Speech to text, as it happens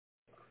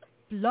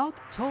Blog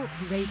Talk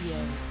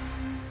Radio.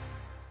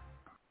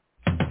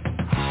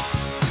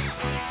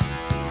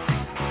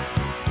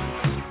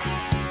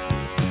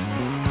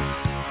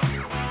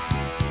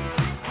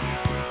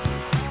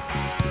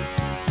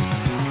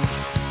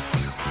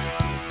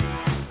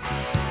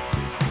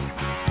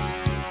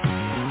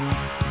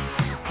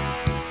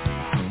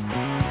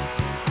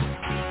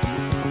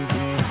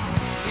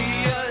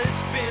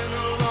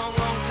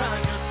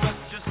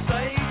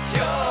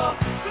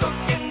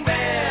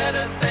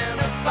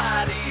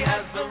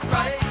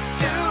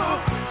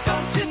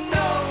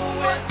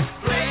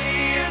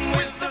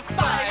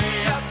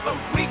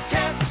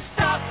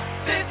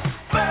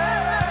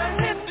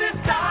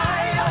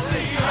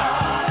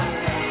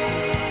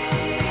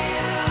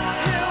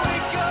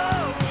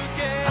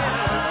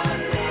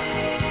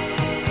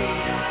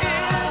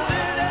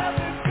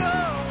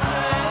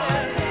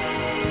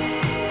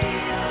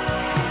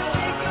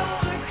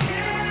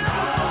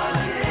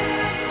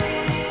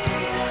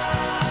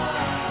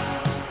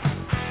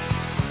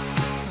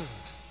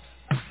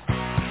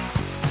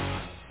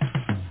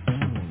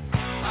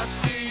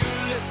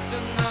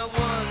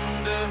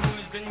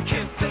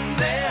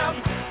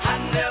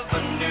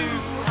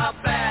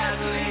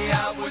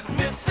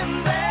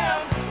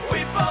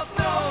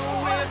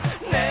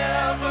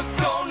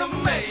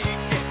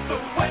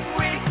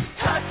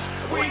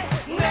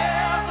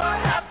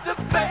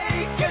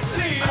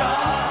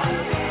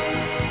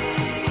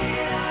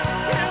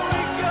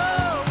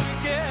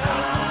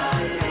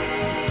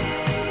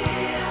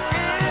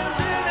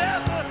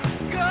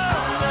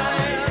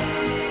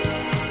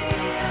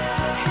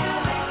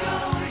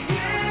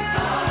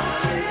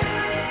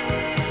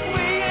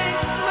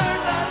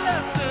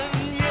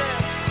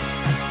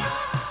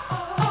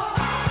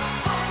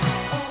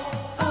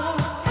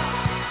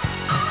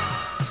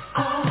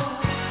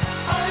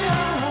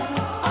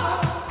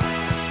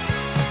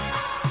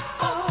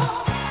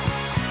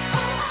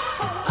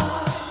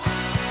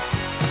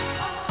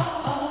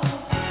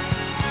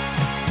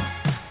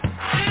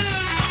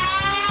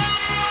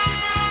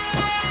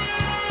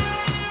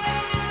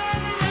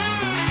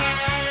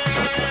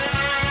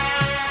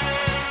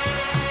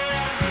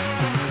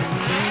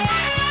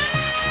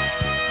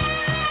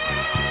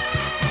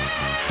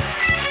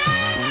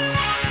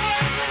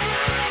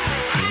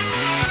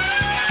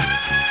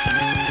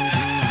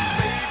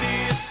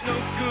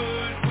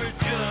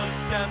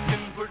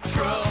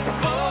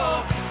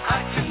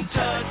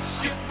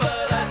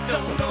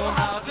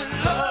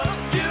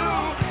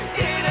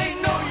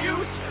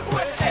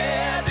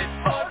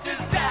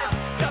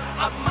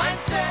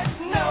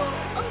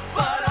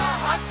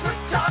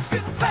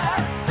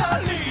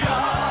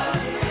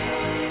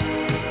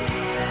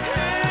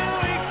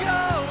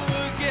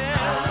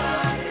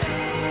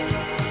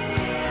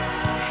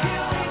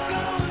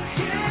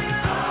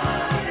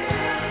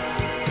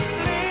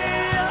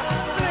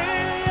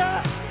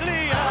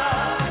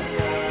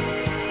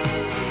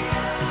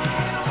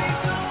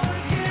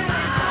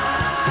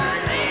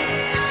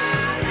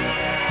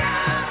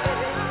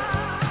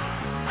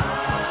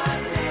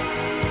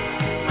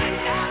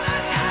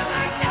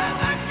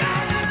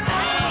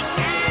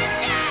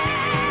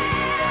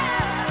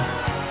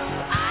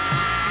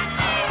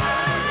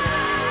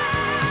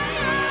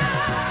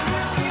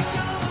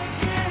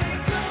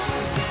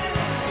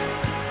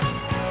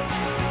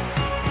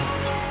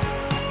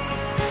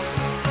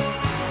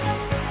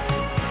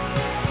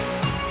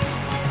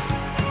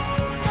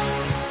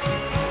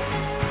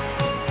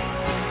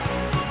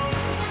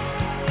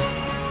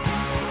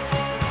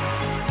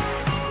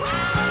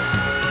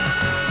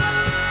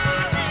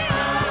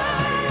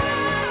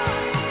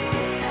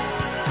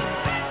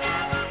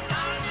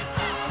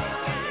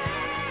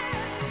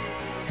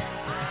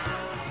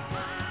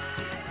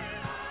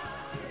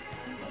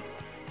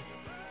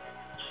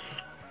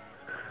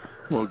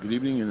 Well, good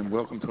evening and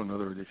welcome to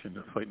another edition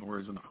of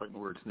Fightnwords on the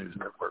Fightnwords News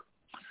Network.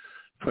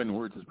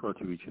 Fightnwords is brought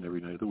to you each and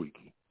every night of the week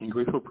in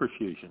grateful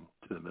appreciation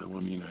to the men and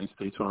women of the United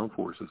States Armed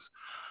Forces,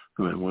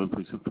 the men and women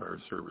police and fire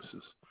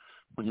services.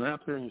 When you're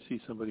out there and you see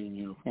somebody in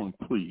uniform,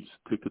 please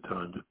take the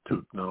time to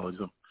acknowledge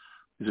them.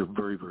 These are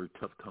very, very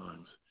tough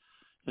times.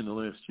 In the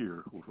last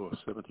year, we've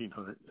lost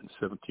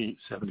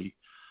 1,770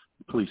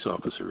 police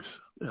officers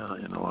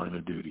in the line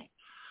of duty.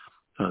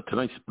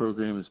 Tonight's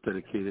program is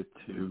dedicated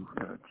to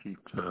Chief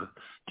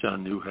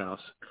John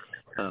Newhouse,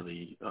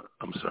 the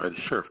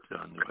Sheriff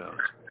John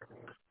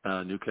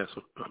Newhouse,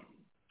 Newcastle,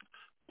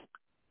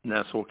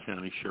 Nassau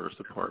County Sheriff's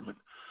Department,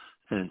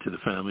 and to the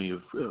family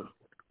of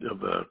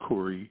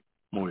Corey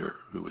Moyer,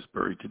 who was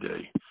buried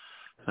today.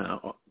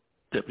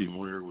 Deputy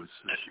Moyer was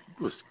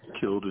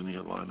killed in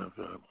the line of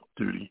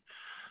duty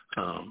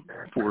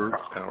 4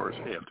 hours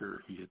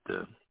after he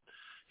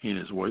and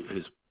his wife,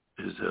 his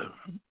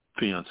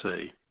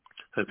fiancée,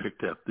 had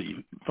picked up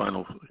the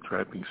final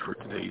trappings for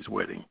today's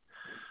wedding.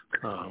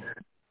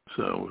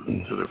 So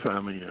to their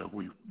family,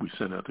 we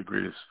send out the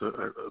greatest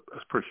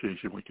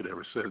appreciation we could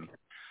ever send,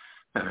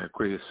 and our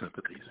greatest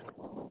sympathies.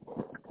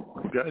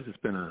 Guys, it's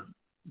been a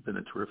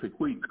terrific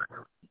week.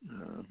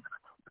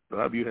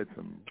 Bob, you had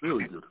some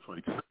really good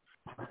fights.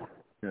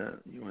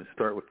 You want to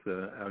start with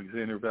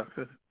Alexander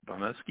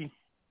Volkanovski?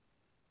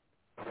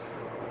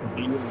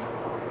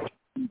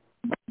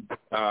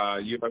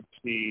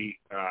 UFC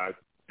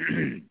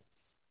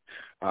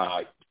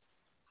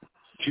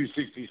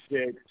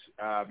 266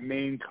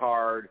 main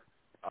card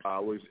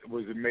was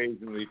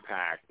amazingly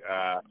packed.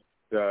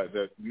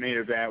 The main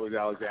event was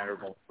Alexander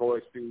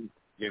Volkanovski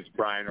against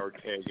Brian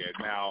Ortega.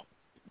 Now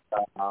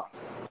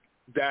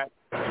that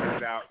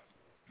turned out.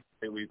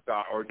 We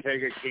thought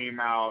Ortega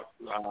came out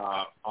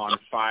on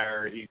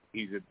fire.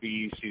 He's a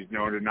beast. He's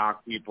known to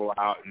knock people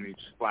out in these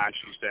flashy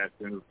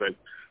sessions. But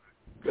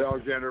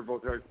Alexander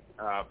Volkanovski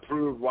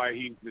proved why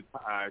he's the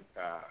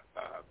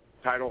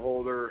title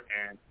holder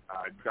and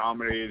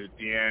dominated at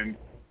the end.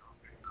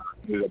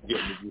 Ended up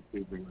getting the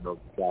decision of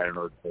Brian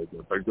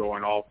Ortega, but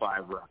going all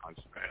 5 rounds.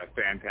 A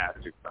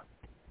fantastic fight.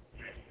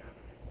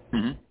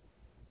 Mm-hmm.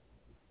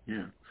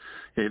 Yeah.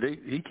 Hey,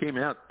 he came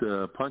out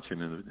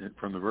punching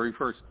from the very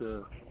first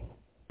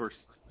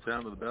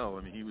sound of the bell.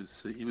 I mean, he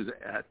was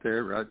at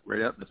there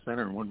right out in the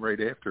center, and one right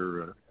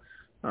after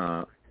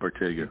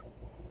Ortega.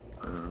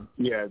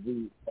 Yeah,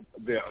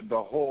 the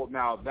whole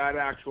that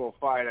actual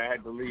fight, I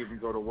had to leave and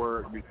go to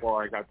work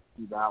before I got to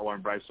see that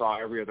one, but I saw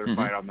every other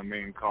fight on the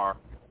main card,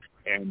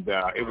 and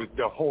it was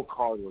the whole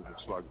card was a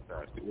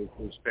slugfest. It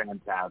was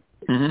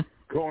fantastic. Mm-hmm.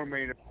 Going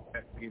main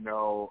event,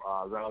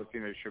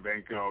 Valentina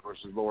Shevchenko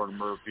versus Lauren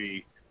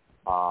Murphy.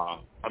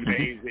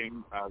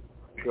 Amazing.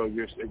 So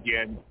just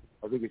again,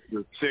 I think it's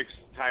your 6th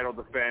title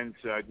defense.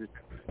 Just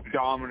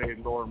dominated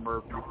Lauren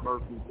Murphy.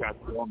 Murphy's got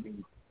the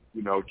only,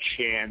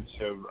 chance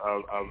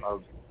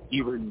of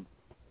even,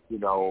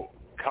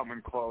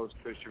 coming close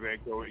to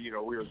Shevchenko. We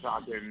were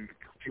talking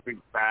a few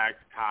weeks back,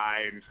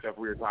 Ty and stuff.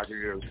 We were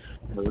talking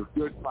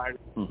good fighters,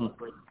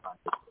 great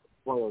fighters.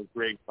 One of those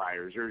great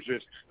fighters. There's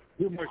just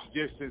too much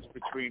distance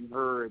between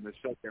her and the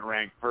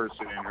second-ranked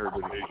person in her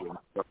division.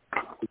 So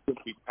it's going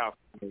to be tough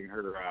getting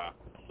her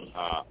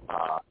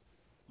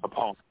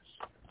opponents.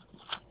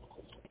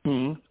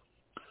 Mm-hmm.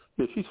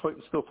 Yeah, she's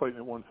still fighting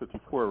at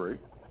 154, right?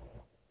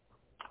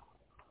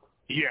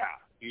 Yeah,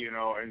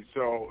 and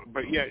so,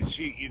 but yeah,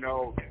 she,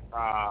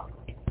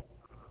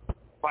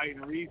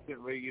 fighting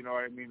recently,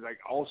 like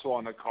also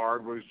on the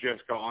card was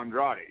Jessica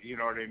Andrade,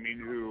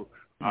 who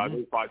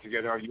they fought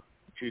together on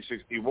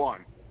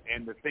 261.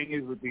 And the thing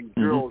is with these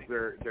girls,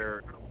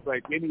 they're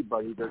like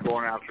anybody, they're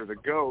going after the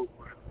GOAT,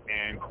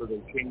 and so they're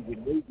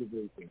changing weight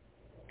division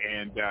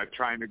and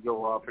trying to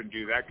go up and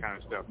do that kind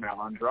of stuff. Now,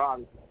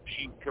 Andrade,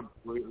 she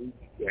completely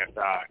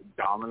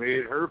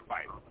dominated her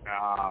fight,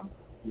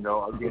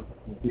 against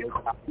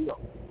Zito.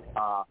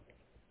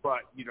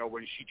 But,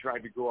 when she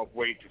tried to go up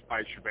weight to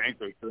fight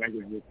Shevchenko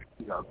just,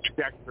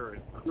 checked her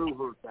and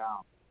threw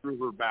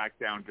her back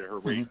down to her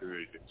weight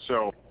division.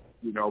 So,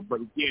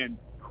 but again,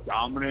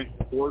 dominant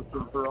force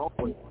of her own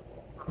weight.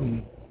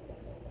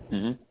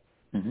 Mm-hmm.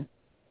 Mm-hmm.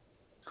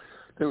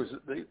 There was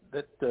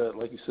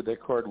like you said,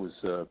 that card was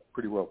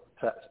pretty well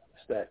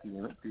stacked. Do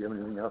you have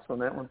anything else on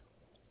that one?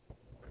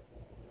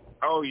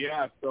 Oh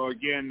yeah. So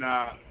again,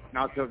 not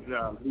to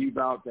leave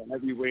out the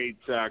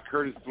heavyweights,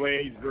 Curtis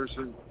Blades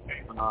versus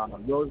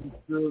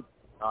Rosenstruck.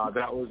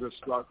 That was a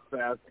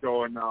slugfest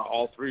going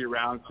all 3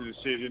 rounds to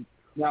decision.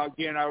 Now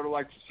again, I would have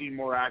liked to see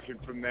more action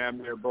from them.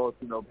 They're both,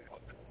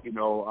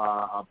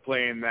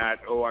 playing that.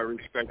 I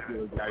respect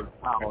the guy's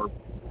power.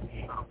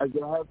 As a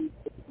heavyweight,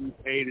 you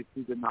pay to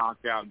see the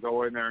knockout,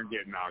 go in there and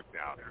get knocked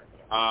out.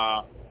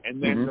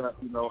 And then,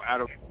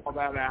 out of all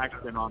that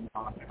action on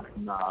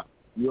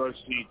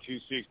UFC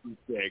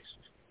 266,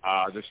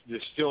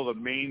 still the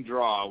main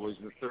draw was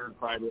the third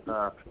fight of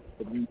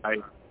the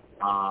night,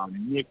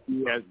 Nick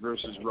Diaz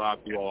versus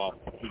Rocky Wall.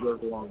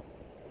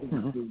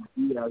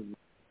 Diaz's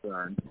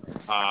turn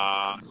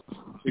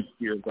 6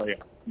 years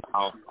later.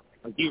 Now,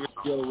 like even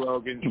Joe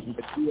Rogan,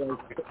 Diaz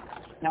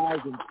has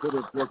and could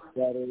have looked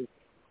better.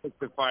 Took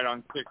the fight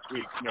on 6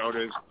 weeks'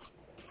 notice.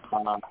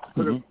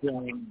 Could have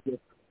trained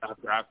just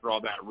after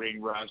all that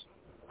ring rust.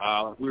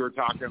 We were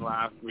talking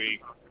last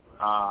week.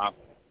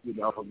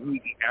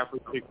 After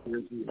 6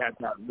 years, he had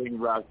that ring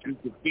rust. He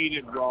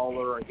defeated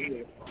Lawler. I think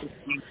it was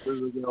 15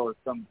 years ago or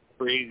something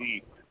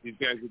crazy. These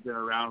guys have been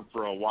around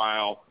for a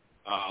while.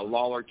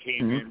 Lawler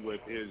came in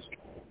with his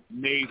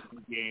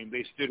amazing game.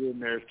 They stood in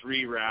there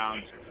 3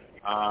 rounds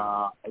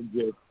and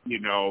just,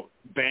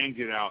 banged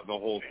it out the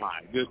whole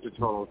time. Just a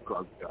total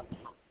slugfest.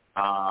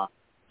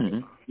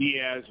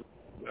 Diaz,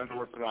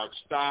 unorthodox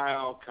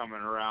style,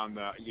 coming around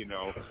the,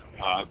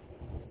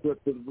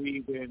 flipping,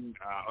 weaving,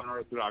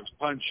 unorthodox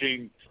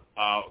punching.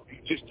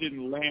 Just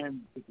didn't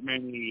land as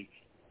many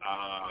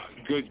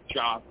good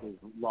shots as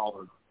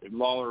Lawler did.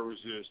 Lawler was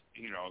just,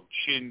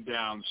 chin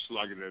down,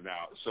 slugging it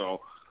out.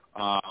 So,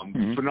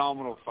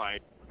 phenomenal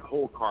fight. The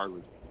whole card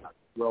was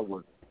well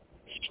worth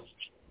it.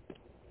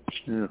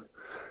 Yeah.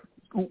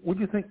 What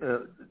do you think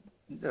to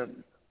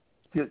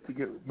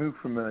get moved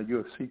from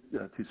UFC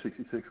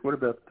 266? What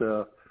about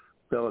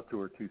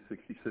Bellator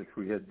 266?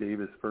 We had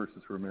Davis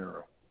versus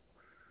Romero.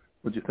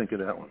 What did you think of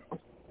that one?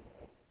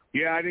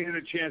 Yeah, I didn't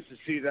get a chance to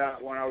see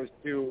that when I was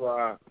too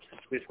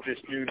this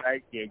new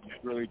night gig is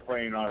really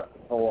playing on a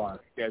full-on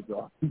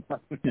schedule.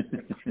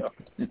 So.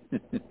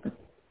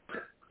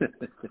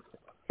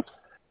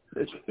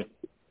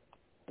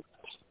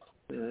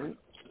 All right.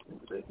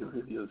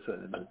 Video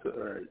sentiment. All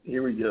right,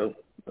 here we go.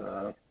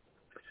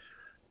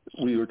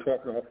 We were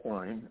talking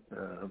offline,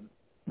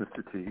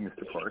 Mr. T,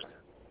 Mr. Parks.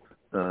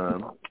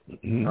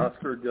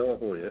 Oscar De La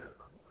Hoya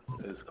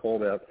has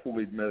called out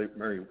Floyd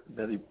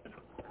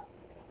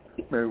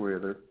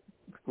Mayweather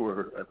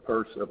for a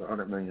purse of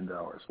 $100 million.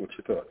 What's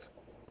your thoughts?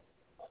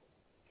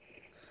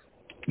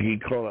 He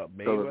called out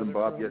Mayweather. Other than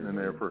Bob getting in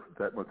there for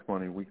that much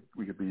money, we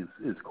could be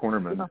his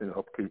cornerman and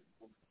help keep.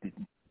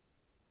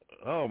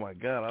 Oh my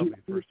God! I'll be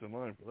first in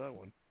line for that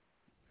one.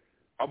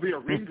 I'll be a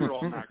ring girl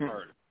on that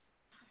card.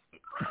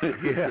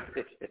 Yeah.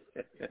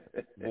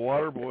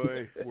 Water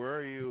boy, where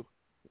are you?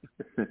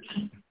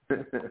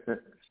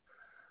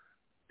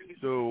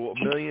 So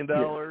 $1 million.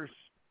 No,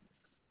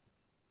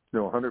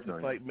 $100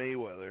 million. To fight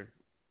Mayweather.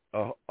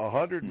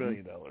 $100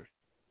 million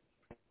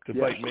to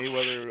fight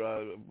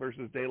Mayweather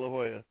versus De La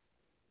Hoya.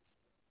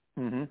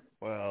 Mm-hmm.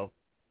 Well,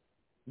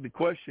 the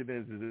question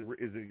is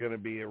it going to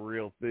be a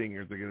real thing,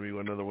 or is it going to be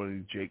another one of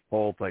these Jake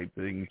Paul type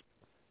things?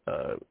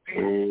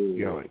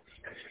 You know,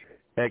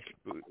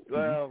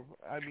 well,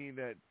 I mean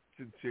that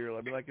sincerely.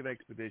 I mean like an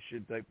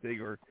expedition type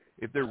thing, or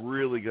if they're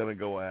really going to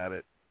go at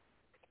it.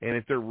 And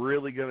if they're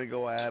really going to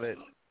go at it,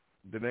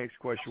 the next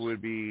question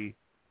would be,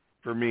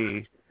 for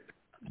me,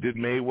 did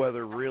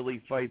Mayweather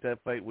really fight that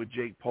fight with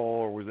Jake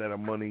Paul, or was that a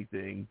money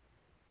thing?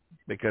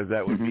 Because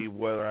that would be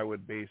whether I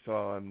would base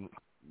on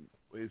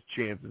his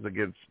chances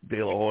against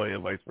De La Hoya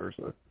and vice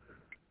versa.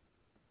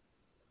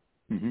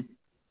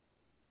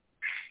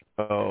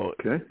 Oh,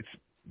 okay.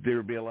 There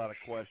would be a lot of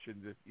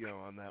questions,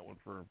 on that one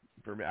for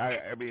me.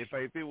 I mean,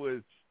 if it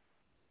was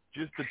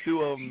just the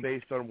two of them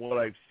based on what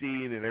I've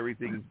seen and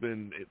everything's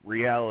been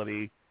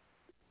reality,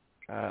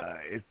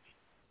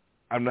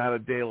 I'm not a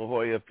De La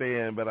Hoya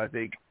fan, but I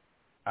think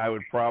I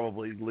would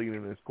probably lean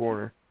in his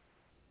corner.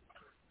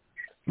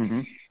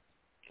 And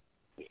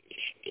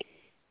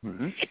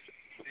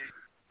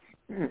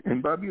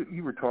Bob,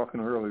 you were talking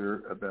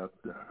earlier about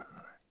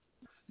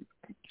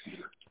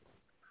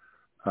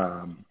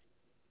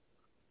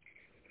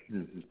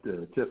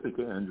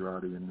Jessica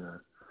Andrade and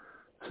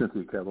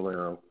Cynthia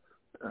Caballero.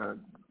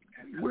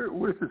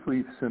 Where's this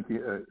leave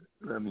Cynthia?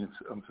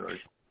 I'm sorry.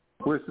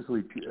 Where's this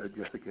leave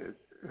Jessica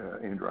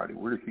Andrade?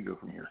 Where does she go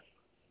from here?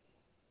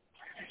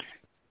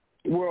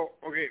 Well,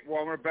 okay.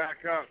 Well, I'm going to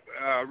back up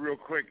real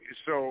quick.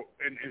 So,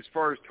 and as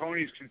far as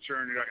Tony's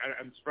concerned,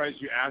 I'm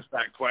surprised you asked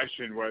that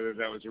question, whether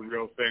that was a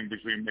real thing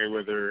between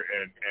Mayweather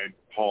and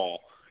Paul.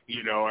 I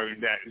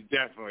mean, that is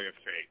definitely a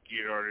fake.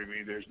 You know what I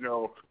mean? There's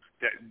no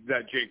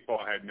that Jake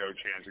Paul had no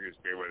chance against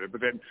Mayweather. But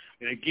then,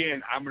 and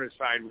again, I'm going to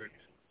side with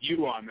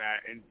you on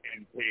that and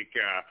take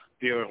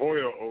De La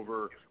Hoya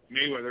over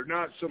Mayweather.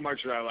 Not so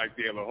much that I like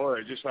De La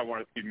Hoya, just I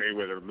want to see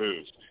Mayweather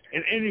lose.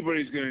 And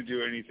anybody's going to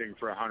do anything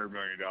for $100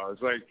 million.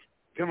 Like,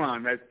 come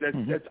on, that's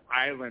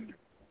island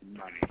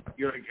money.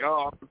 You're like,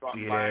 oh, I'm about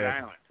to buy an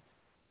island.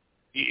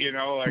 Hey,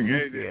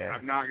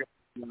 I'm not going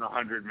to give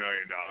 $100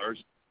 million.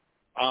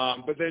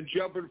 But then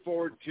jumping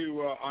forward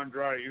to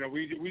Andrade,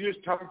 we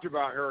just talked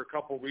about her a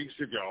couple weeks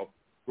ago,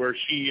 where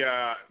she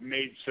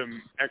made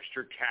some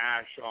extra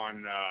cash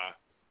on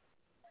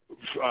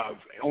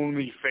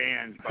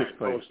OnlyFans by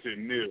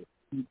posting nude.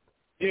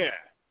 Yeah,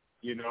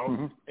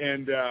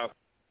 and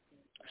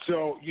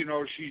so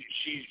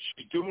she's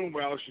doing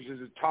well. She's at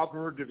the top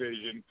of her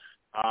division.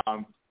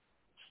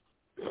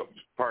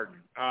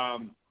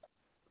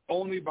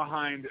 Only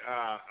behind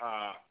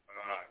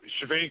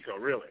Shevchenko,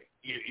 really.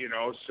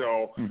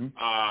 So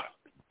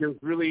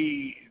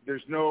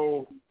there's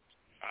no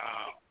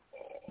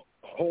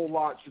whole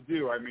lot to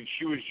do. I mean,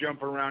 she was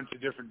jumping around to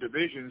different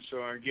divisions,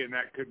 so again,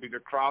 that could be the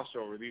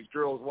crossover. These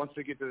girls, once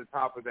they get to the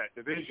top of that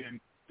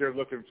division, they're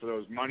looking for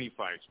those money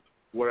fights.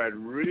 What I'd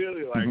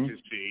really like to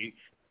see,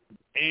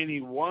 any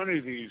one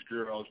of these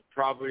girls,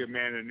 probably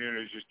Amanda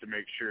Nunes, just to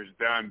make sure it's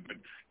done, but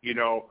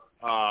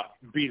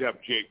beat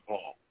up Jake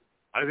Paul.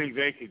 I think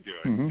they could do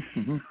it.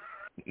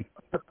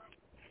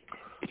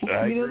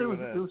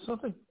 There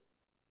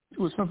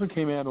was something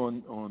came out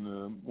on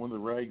one of the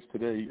rags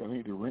today, I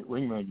think the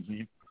Ring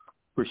magazine,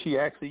 where she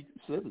actually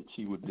said that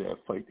she would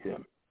fight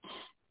him.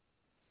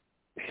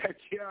 Heck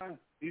yeah,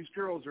 these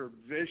girls are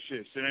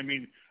vicious, and I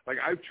mean, like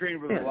I've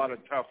trained with a lot of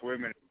tough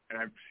women,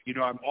 and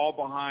I'm all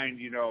behind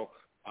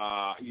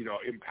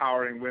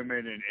empowering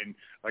women, and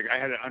like I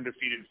had an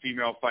undefeated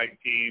female fight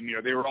team.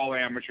 They were all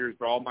amateurs,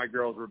 but all my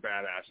girls were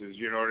badasses.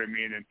 You know what I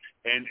mean?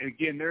 And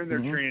again, they're in their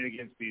training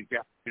against these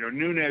guys.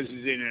 Nunes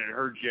is in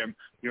her gym,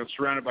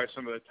 surrounded by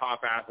some of the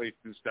top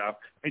athletes and stuff,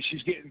 and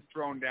she's getting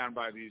thrown down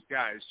by these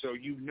guys. So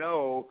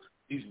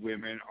these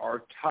women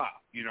are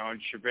tough.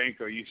 And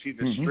Shevchenko, you see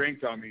the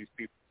strength on these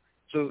people.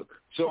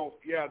 So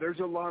yeah, there's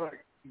a lot of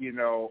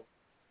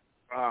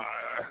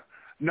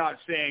not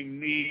saying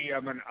me,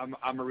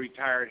 I'm a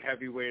retired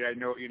heavyweight. I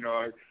know,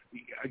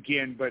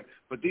 again, but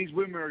these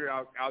women are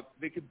out.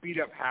 They could beat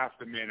up half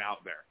the men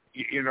out there.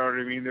 You know what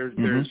I mean? There's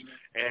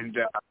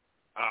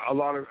a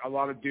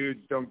lot of dudes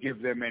don't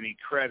give them any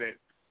credit.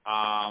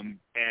 And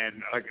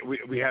like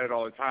we had it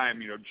all the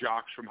time.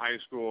 Jocks from high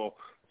school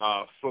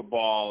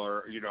football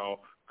or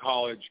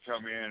college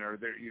come in, or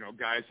they're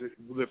guys that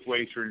lift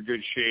weights are in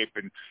good shape,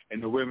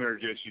 and the women are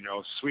just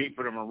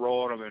sweeping them and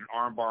rolling them and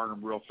armbarring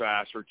them real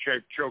fast or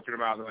choking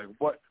them out. They're like,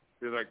 what?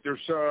 They're like, there's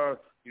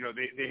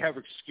they have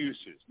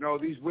excuses. No,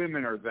 these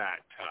women are that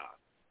tough.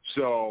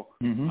 So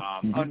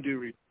undue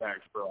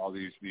respect for all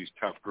these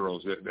tough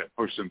girls that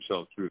push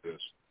themselves through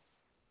this.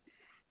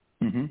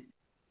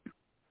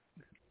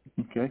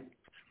 Okay.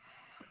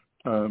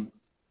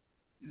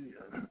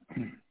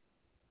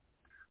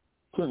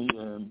 Kenny,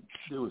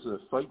 there was a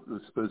fight that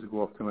was supposed to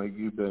go off tonight,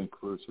 Eubank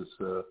versus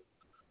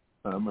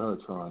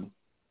Marathon,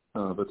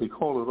 but they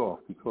called it off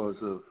because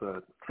of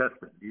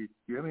testing. Do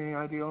you have any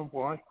idea on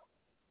why?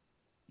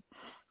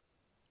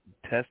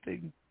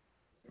 Testing?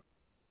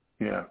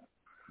 Yeah.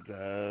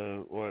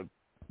 What,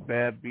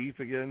 bad beef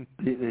again?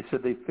 They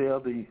said they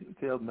failed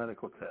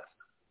medical test.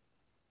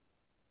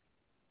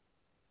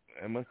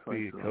 It must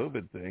be a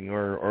COVID thing,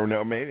 or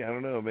no, maybe, I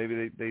don't know.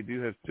 Maybe they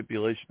do have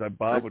stipulations.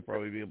 Bob would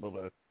probably be able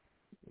to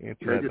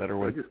answer that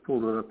better. I just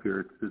pulled it up here.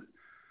 It says,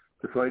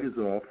 the fight is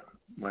off.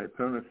 My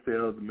opponent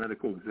failed the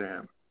medical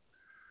exam.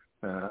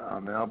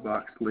 I'm now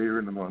boxed later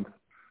in the month.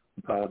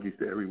 Apologies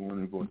to everyone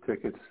who bought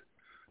tickets.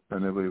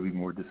 Nobody will be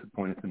more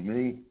disappointed than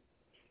me.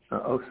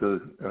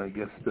 Also, I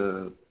guess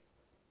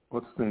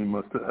what's the name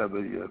must have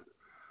a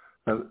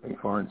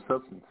foreign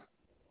substance.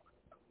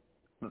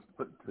 Must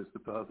put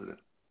tested positive.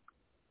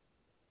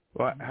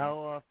 Well, how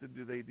often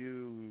do they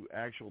do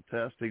actual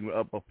testing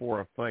up before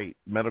a fight,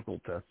 medical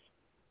tests?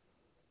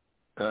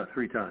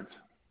 3 times.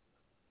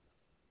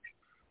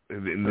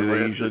 And do they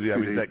usually do? I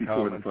mean, is that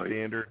common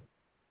standard?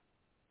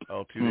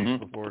 Oh, 2 days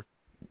before.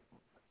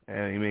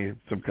 And he may have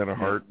some kind of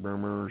heart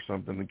murmur or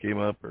something that came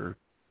up, or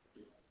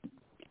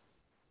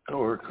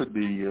it could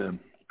be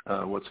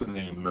what's the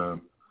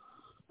name?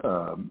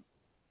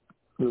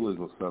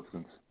 Illegal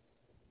substance.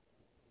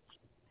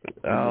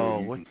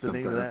 Oh, what's the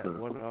name of that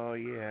one? Oh,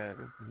 yeah.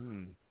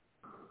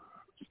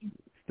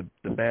 It's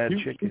the bad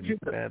chicken,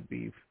 bad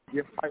beef.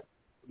 Yeah,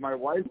 my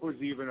wife was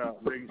even a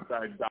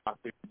ringside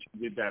doctor. She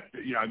did that.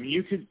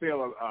 You could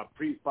fail a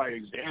pre-fight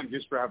exam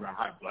just for having a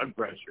high blood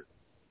pressure.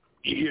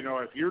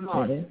 If you're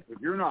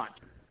not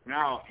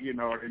now, you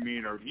know what I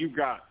mean, or if you've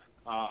got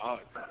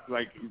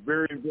like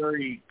very,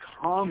 very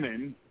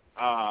common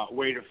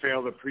way to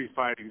fail the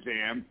pre-fight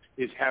exam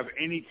is have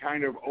any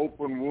kind of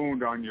open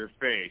wound on your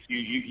face.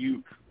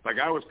 You like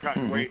I was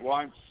cutting weight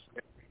once,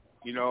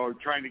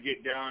 trying to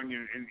get down,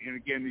 and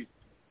again, these,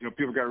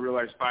 people got to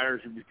realize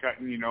fighters would be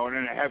cutting, and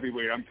in a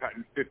heavyweight, I'm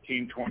cutting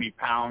 15, 20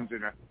 pounds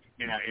in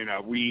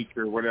a week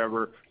or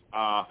whatever.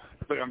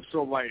 But I'm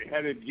so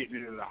lightheaded getting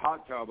into the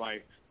hot tub,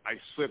 I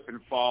slip and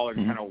fall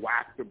and kind of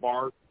whack the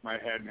bar with my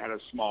head and had a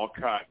small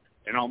cut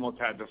and almost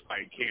had the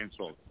fight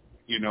canceled.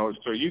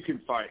 So you can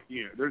fight.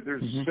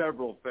 There's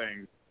several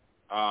things.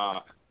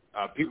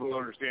 People don't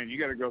understand. You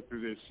got to go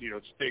through this,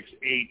 6,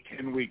 8,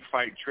 10-week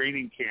fight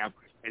training camp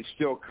and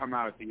still come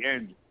out at the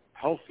end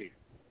healthy.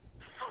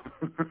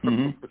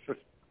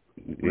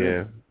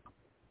 Yeah.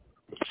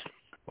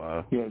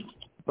 Wow. Yeah.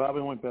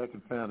 Bobby went back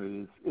and found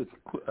it. It's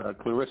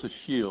Clarissa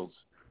Shields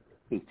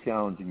is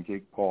challenging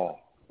Jake Paul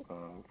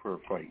for a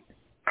fight.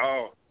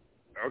 Oh,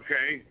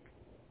 okay.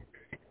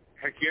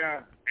 Heck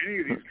yeah. Any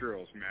of these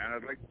girls, man.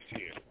 I'd like to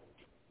see it.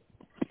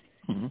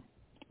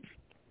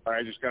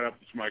 I just got up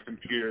to my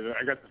computer.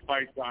 I got the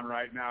fights on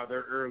right now.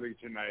 They're early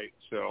tonight,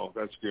 so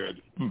that's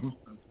good.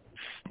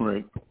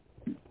 Right.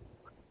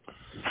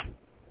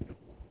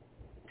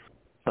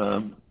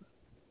 Okay,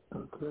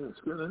 let's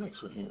go to the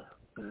next one here.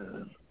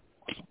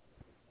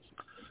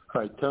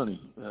 All right, Tony.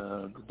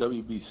 The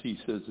WBC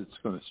says it's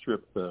going to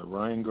strip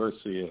Ryan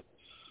Garcia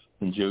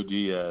and Joe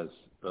Diaz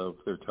of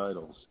their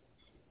titles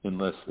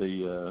unless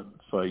they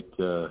fight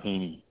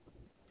Haney.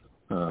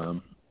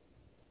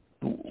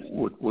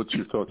 What's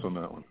your thoughts on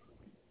that one?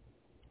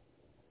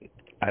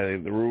 I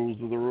think the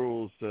rules are the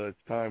rules. It's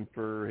time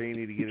for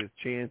Haney to get his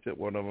chance at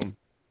one of them.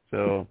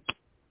 So,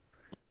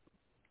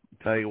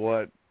 tell you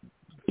what,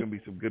 it's going to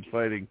be some good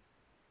fighting.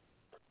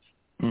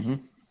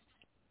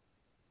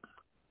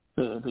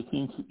 They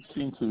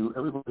seem to.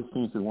 Everybody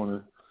seems to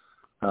want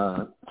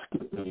to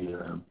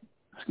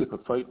skip a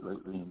fight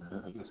lately, and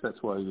I guess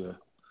that's why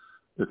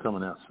they're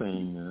coming out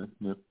saying,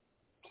 that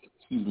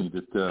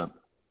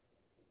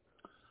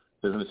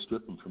they're going to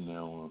strip them from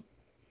now on.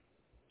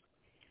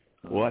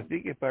 Well, I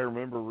think if I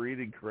remember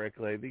reading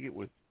correctly, I think it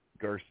was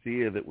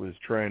Garcia that was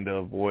trying to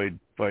avoid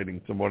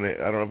fighting someone. I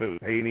don't know if it was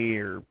Haney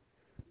or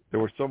there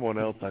was someone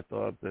else I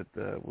thought that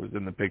was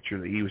in the picture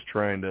that he was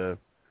trying to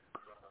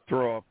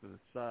throw off to the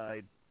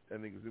side. I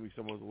think it was going to be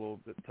someone who was a little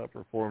bit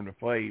tougher for him to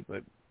fight,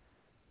 but,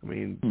 I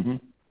mean,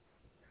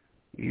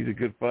 he's a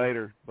good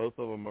fighter. Both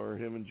of them are,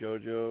 him and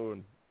JoJo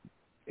and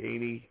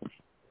Haney.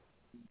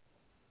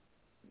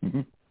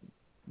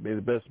 May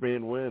the best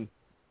man win.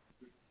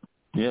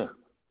 Yeah.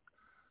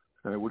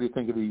 What do you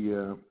think of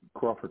the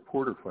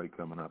Crawford-Porter fight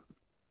coming up?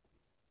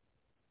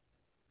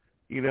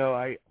 You know,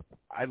 I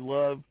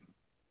love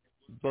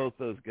both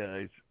those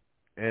guys,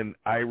 and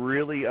I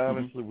really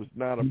honestly was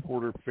not a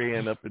Porter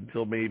fan up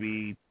until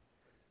maybe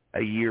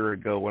a year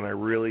ago when I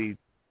really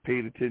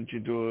paid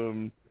attention to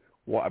him.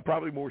 Well,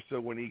 probably more so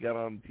when he got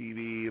on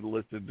TV and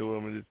listened to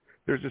him. And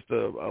there's just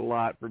a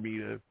lot for me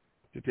to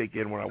take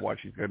in when I watch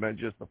these guys, not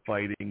just the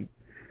fighting.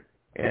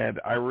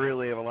 And I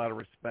really have a lot of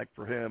respect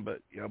for him. But,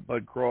 you know,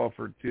 Bud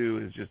Crawford,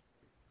 too, is just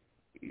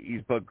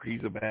he's a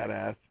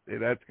badass.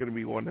 And that's going to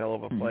be one hell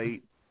of a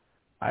fight.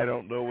 I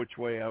don't know which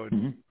way I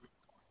would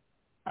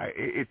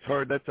it's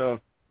hard. That's a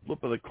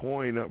flip of the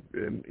coin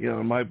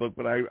in my book.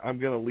 But I'm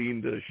going to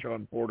lean to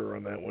Sean Porter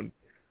on that one.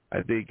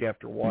 I think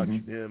after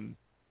watching him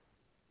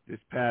this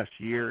past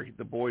year,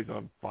 the boy's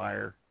on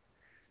fire.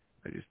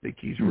 I just think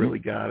he's really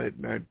got it,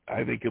 and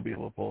I think he'll be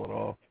able to pull it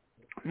off.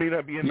 It may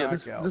not be a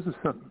knockout.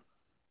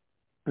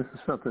 This is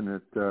something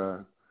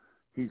that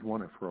he's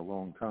wanted for a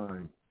long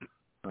time.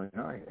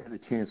 I had a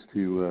chance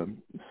to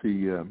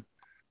see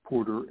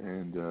Porter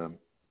and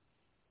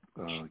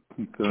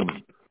Keith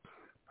Thurman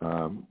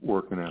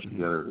working out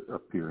together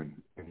up here in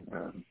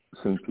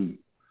St. Pete,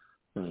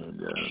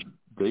 and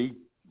they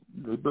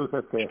both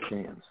have fast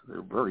hands.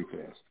 They're very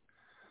fast.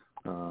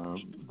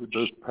 They're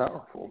both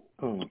powerful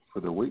for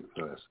their weight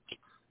class,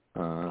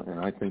 and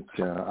I think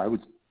I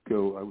would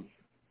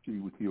be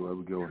with you. I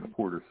would go on the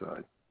Porter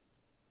side.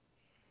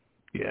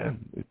 Yeah,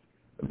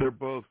 they're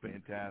both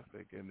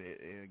fantastic, and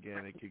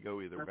again, it could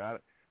go either way.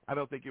 I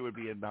don't think it would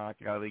be a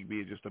knockout. I think it'd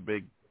be just a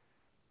big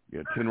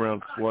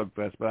 10-round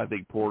slugfest, but I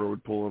think Porter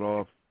would pull it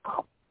off.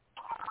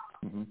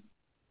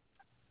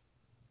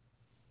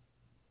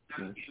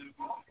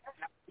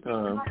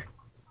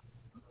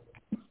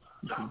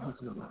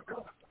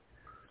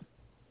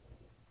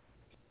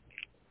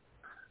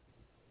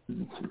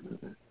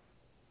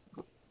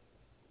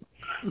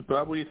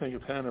 Bob, what do you think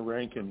of Hannah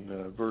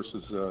Rankin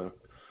versus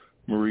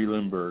Marie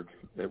Lindbergh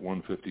at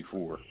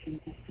 154?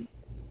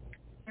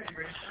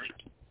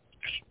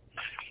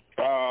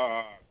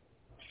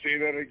 Say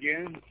that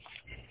again.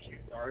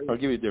 Sorry. I'll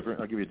give you a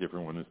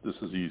different one. This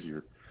is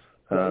easier.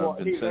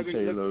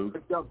 Vicente Logue.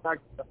 Jump back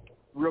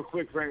real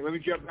quick, Frank. Let me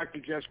jump back to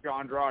Jessica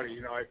Andrade.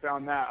 You know, I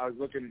found that. I was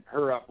looking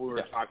her up when we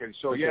were talking.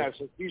 So,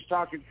 so he's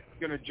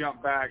going to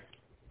jump back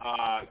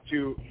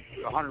to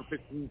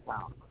 115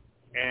 pounds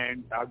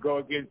and go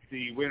against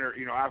the winner,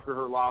 after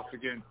her loss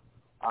against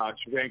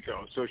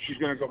Shevchenko. So she's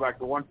going to go back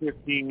to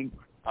 115.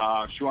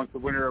 She wants the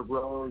winner of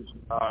Rose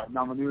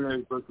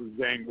Namajunas versus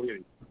Zhang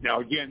Weili. Now,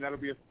 again, that'll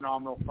be a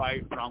phenomenal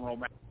fight, phenomenal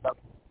matchup.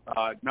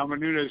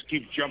 Namajunas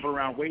keeps jumping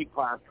around weight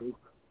classes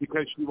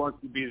because she wants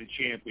to be the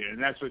champion,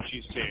 and that's what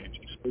she's saying.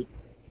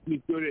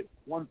 She's good at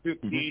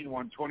 115,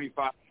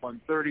 125,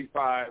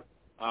 135,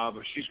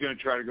 but she's going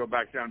to try to go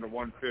back down to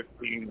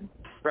 115 and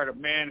try to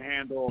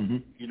manhandle,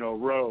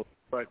 Rose.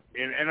 But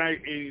and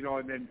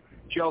then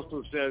she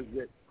also says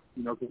that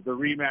because the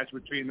rematch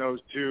between those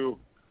two,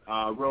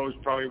 Rose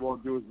probably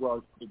won't do as well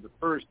as she did the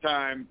first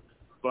time,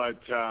 but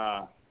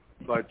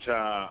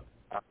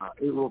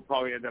it will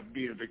probably end up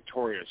being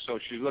victorious. So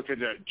she's looking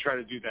to try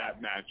to do that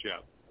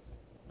matchup.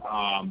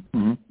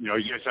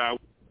 Yes, I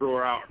would throw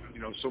her out,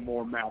 some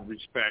more mad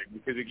respect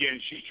because again,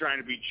 she's trying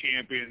to be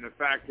champion. And the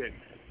fact that,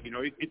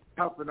 it's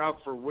tough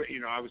enough for,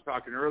 I was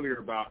talking earlier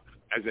about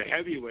as a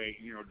heavyweight,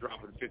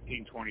 dropping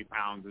 15, 20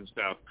 pounds and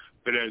stuff,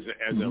 but as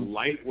a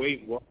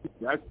lightweight,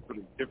 that's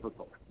pretty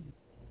difficult,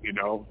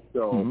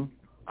 So,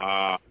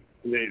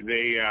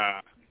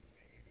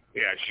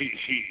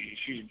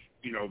 she's,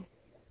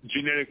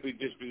 genetically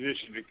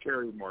dispositioned to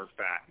carry more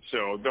fat.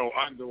 So, though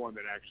I'm the one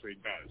that actually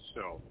does.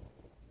 So,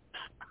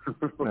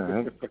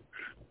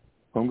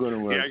 I'm going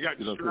to. I got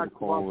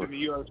distracted off in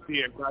the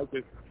UFC. I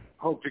just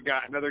hoped to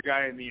got another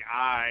guy in the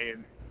eye,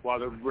 and while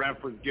the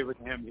ref was giving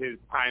him his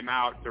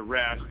timeout to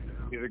rest,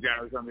 the other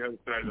guy was on the other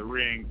side of the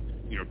ring,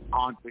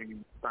 taunting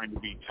and trying to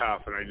be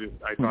tough. And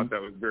I thought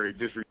that was very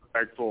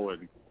disrespectful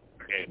and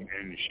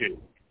shit.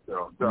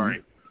 So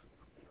sorry.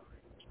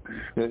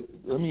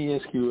 Let me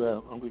ask you.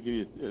 I'm going to give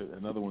you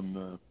another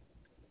one.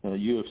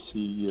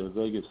 UFC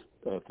Vegas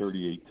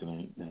 38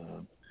 tonight.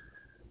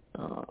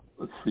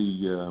 Let's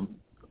see.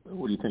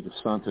 What do you think of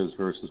Santos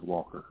versus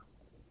Walker?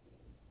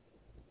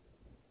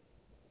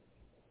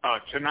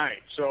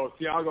 Tonight. So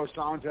Thiago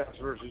Santos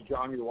versus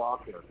Johnny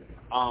Walker.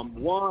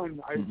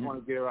 One, I just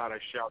want to give out a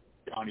shout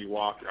to Johnny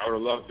Walker. I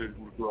would love to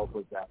grow up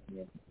with that.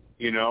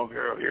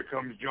 Here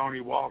comes Johnny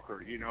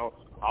Walker.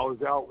 I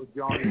was out with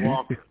Johnny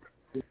Walker.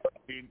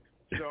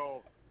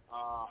 So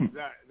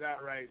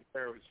that right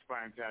there was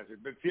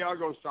fantastic. But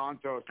Thiago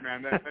Santos,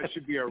 man, that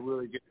should be a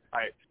really good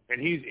fight.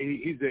 And he's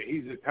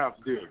a tough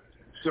dude.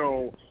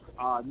 So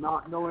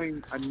not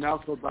knowing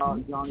enough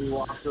about Johnny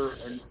Walker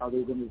and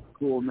other than his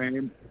cool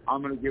name,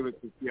 I'm going to give it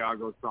to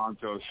Thiago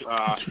Santos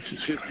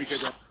just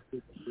because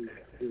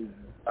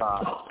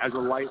as a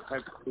light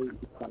heavyweight,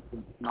 he's got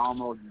some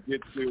phenomenal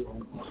jiu-jitsu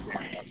and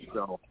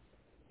so.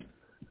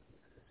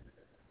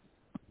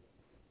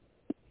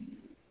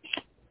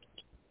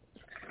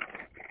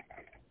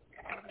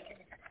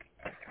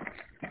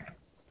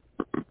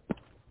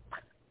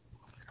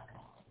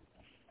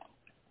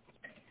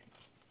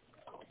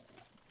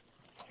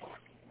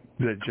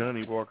 that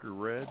Johnny Walker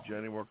Red,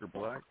 Johnny Walker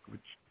Black?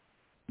 Which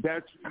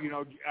that's at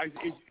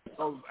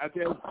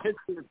the end of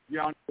Pittsburgh,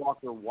 Johnny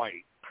Walker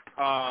White.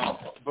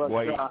 But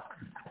White.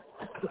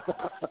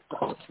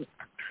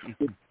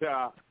 It's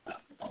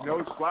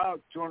no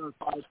slouch,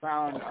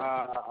 205-pound,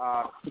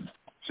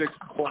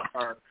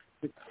 6.5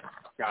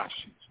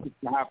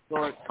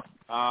 foot.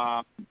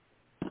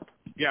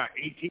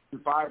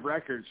 18-5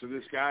 record. So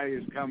this guy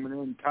is coming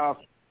in tough,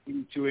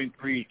 82-inch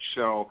reach.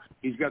 So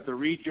he's got the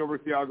reach over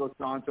Thiago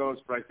Santos,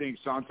 but I think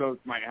Santos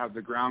might have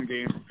the ground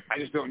game. I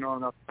just don't know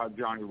enough about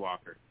Johnny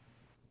Walker.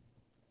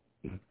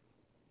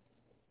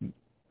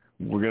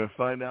 We're going to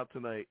find out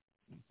tonight.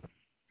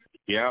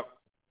 Yep.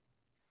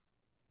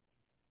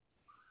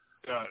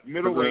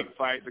 Middleweight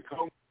fight, the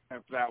co-main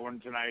for that one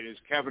tonight is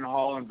Kevin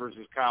Holland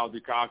versus Kyle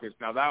Dukakis.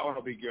 Now, that one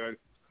will be good.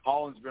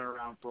 Holland's been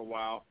around for a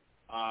while,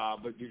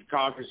 but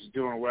Dukakis is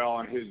doing well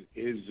on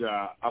his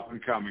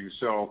up-and-coming.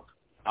 So,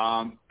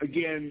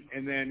 again,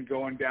 and then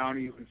going down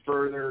even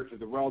further to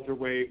the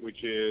welterweight,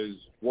 which is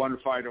one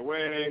fight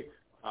away,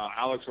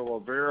 Alex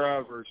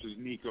Oliveira versus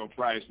Nico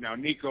Price. Now,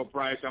 Nico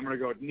Price, I'm going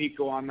to go with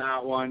Nico on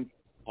that one,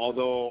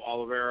 although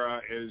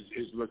Oliveira is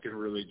looking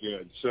really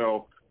good.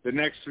 So the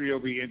next three will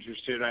be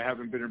interested. I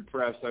haven't been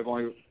impressed. I've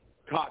only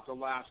caught the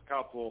last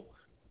couple,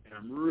 and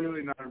I'm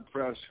really not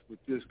impressed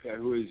with this guy.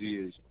 Who is he?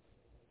 Is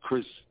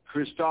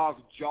Christophe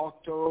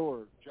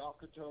Jocto?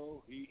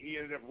 He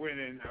ended up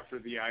winning after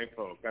the eye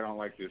poke. I don't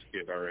like this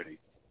kid already.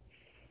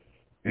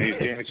 And he's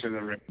dancing in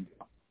the ring.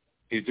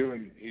 He's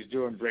doing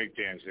break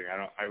dancing.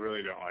 I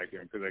really don't like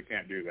him because I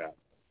can't do that.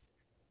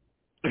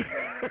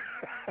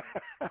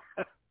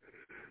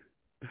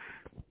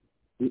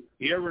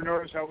 You ever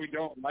notice how we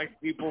don't like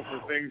people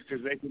for things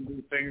because they can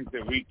do things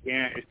that we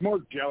can't? It's more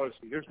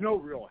jealousy. There's no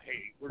real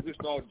hate. We're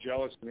just all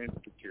jealous and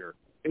insecure.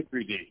 It's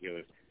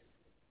ridiculous.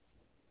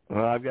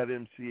 Well, I've got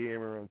MC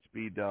Hammer on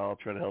speed dial. I'll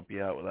try to help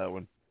you out with that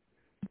one.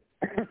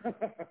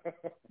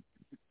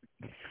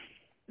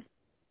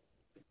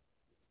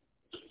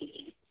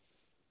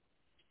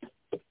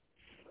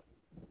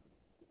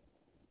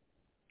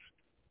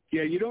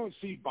 Yeah, you don't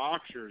see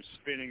boxers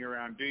spinning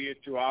around, do you,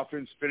 too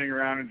often, spinning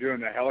around and doing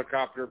the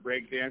helicopter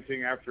break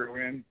dancing after a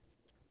win?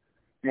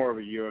 More of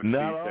a UFC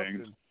Not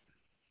thing. often.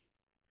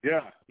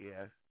 Yeah.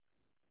 Yeah.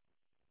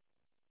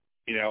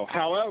 You know,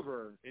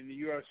 however, in the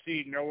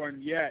UFC, no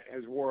one yet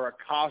has wore a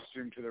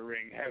costume to the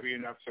ring heavy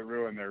enough to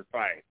ruin their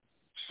fight.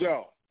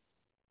 So,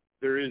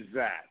 there is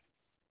that.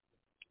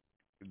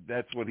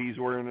 That's what he's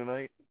wearing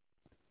tonight?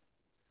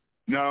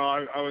 No,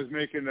 I was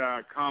making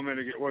a comment.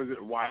 Was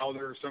it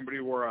Wilder or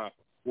somebody wore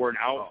an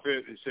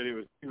outfit that said it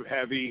was too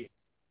heavy,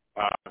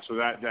 so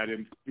that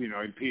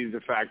impeded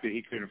the fact that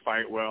he couldn't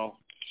fight well.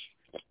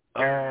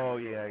 Oh,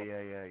 yeah.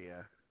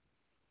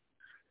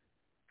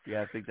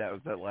 Yeah, I think that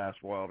was that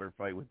last Wilder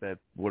fight with that,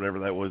 whatever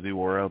that was he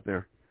wore out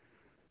there.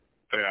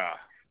 Yeah.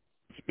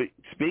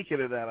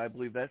 Speaking of that, I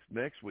believe that's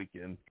next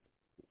weekend.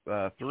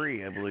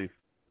 3, I believe.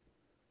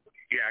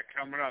 Yeah,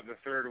 coming up, the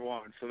third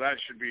one. So that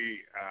should be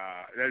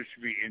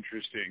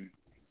interesting.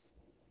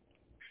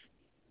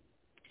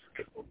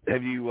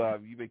 Have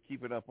you been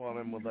keeping up on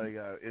him with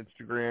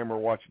Instagram or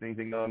watching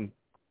anything on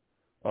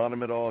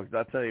him at all?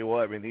 Because I tell you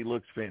what, I mean, he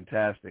looks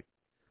fantastic.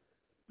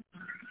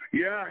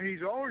 Yeah,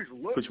 he's always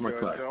looked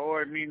good. So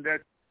I mean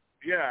that.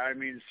 Yeah, I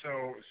mean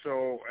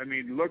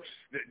looks.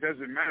 It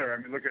doesn't matter. I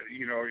mean, look at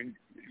in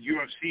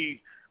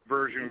UFC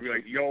version would be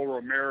like Yoel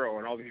Romero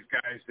and all these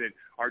guys that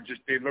are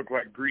they look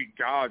like Greek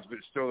gods, but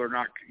still they're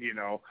not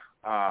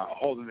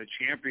holding the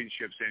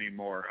championships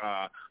anymore.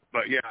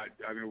 But yeah,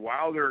 I mean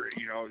Wilder,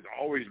 has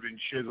always been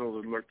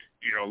chiseled and look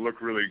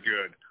really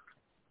good.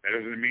 That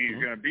doesn't mean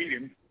he's going to beat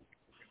him.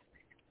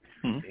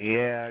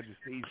 Yeah,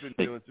 he's been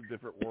doing some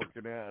different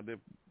working out,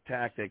 different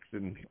tactics,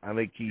 and I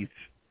think he's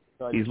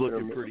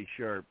looking pretty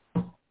sharp.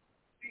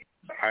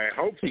 I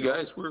hope so. Hey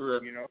guys,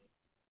 we're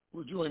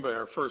joined by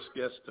our first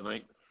guest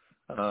tonight,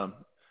 a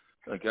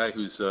guy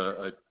who's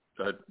I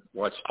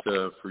watched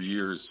for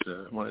years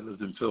when I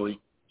lived in Philly.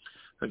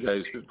 A guy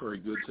who's been very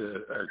good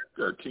to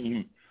our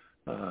team.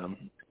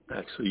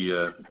 Actually,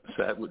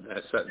 sat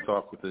and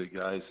talked with the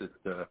guys at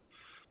the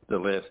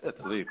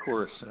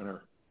Leocora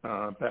Center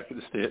back at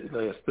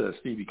the last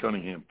Stevie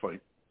Cunningham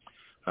fight.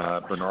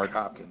 Bernard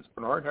Hopkins.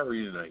 Bernard, how are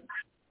you tonight?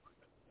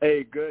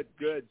 Hey, good.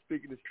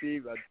 Speaking of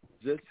Steve, I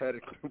just had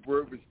a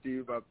word with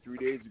Steve about 3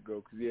 days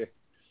ago because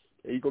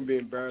he's gonna be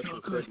embarrassed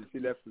because he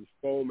left his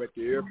phone at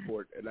the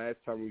airport, and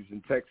last time he was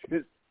in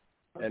Texas,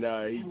 and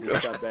he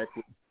just got back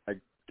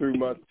like 2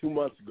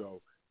 months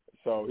ago.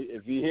 So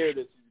if he hears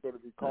this, he's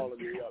gonna be calling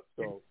me up.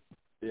 So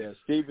yeah,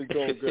 Steve is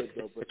doing good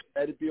though, but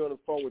had to be on the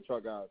phone with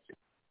y'all guys.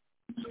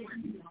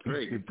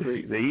 Great.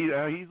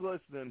 He's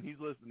listening.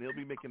 He'll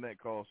be making that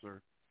call,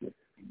 sir.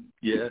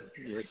 Yeah.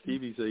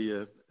 Stevie's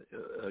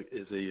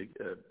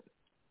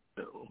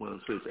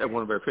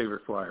one of our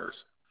favorite flyers.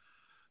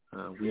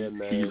 We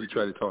usually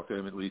try to talk to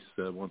him at least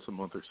once a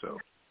month or so.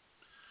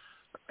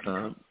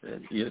 And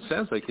it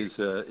sounds like his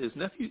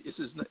nephew is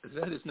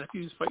that his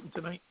nephew's fighting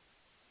tonight?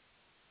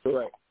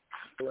 Correct.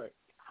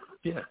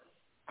 Yeah.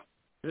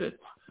 Good.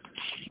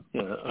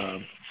 Yeah.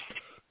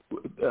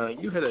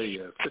 You had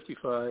a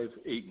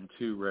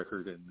 55-8-2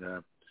 record,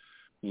 and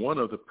one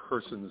of the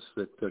persons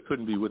that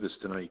couldn't be with us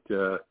tonight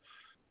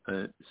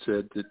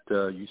said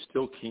that you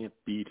still can't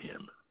beat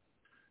him.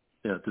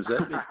 Yeah. Does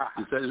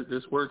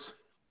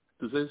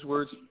those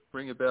words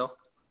ring a bell?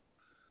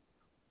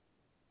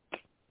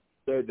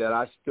 Said that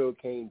I still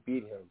can't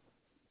beat him.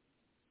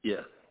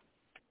 Yeah.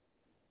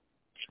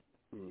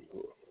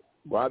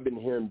 Well, I've been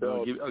hearing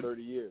bells for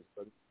 30 years.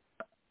 But...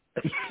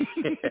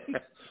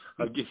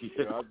 I'll give you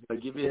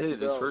a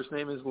hint. His first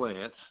name is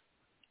Lance.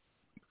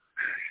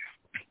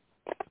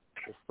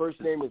 His first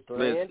name is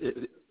Lance?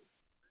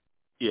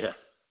 Yeah.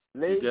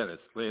 Lance? Dennis.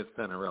 Lance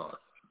Panarella.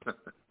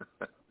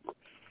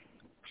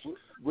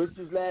 What's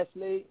his last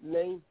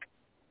name?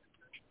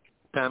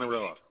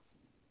 Panarella.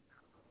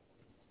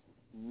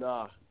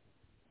 Nah.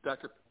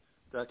 Dr.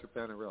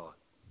 Panarella.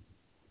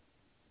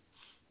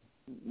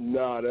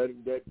 Nah,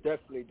 that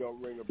definitely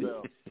don't ring a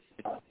bell.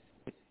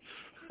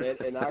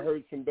 and I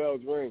heard some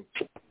bells ring.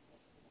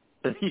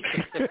 I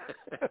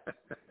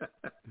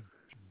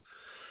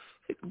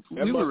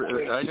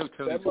know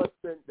Tony.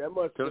 That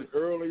must have been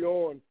early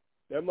on.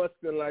 That must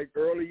have been like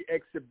early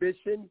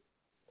exhibition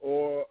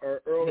or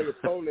early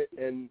opponent.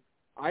 And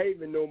I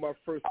even know my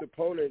first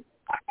opponent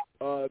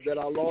that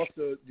I lost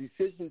a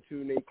decision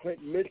to named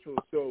Clinton Mitchell.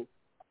 So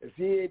if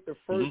he ain't the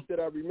first that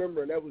I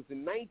remember, and that was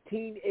in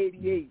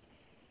 1988,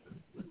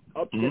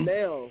 up to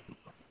now,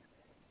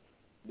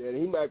 then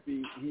he might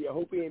be. I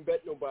hope he ain't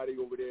bet nobody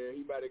over there.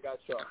 He might have got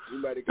shot. He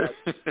might have got.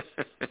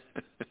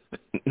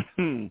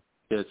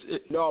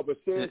 No, but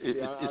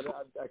seriously,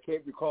 I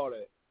can't recall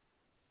that.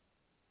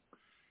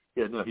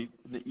 Yeah, no,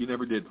 you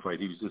never did fight.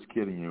 He was just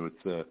kidding you.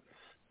 It's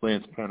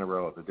Lance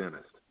Panarella, the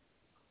dentist.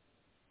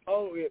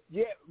 Oh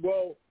yeah.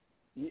 Well,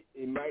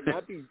 it might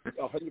not be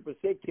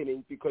 100%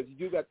 kidding because you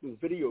do got those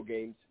video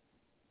games.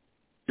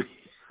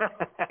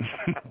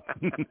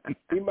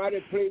 He might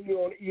have played me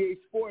on EA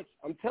Sports.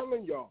 I'm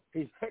telling y'all,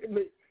 he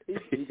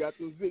got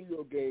those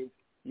video games.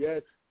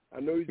 Yes, I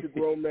know he's a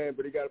grown man,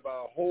 but he got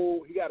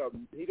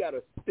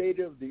a state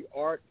of the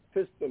art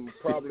system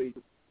probably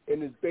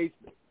in his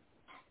basement.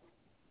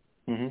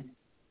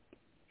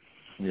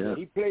 Yeah.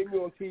 He played me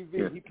on TV.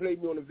 Yeah. He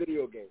played me on a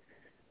video game.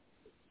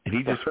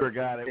 He just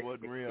forgot it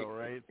wasn't real,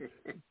 right?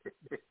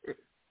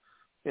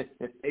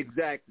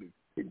 Exactly.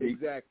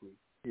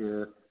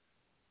 Yeah.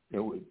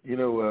 You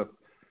know,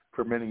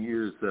 for many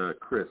years,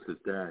 Chris, his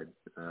dad,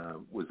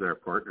 was our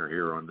partner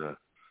here on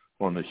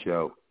the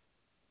show.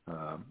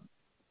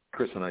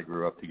 Chris and I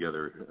grew up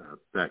together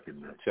back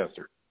in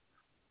Chester,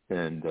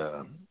 and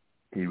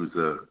he was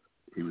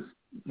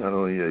not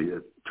only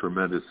a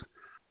tremendous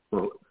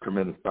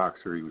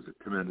boxer. He was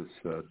a tremendous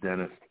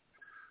dentist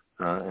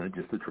and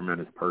just a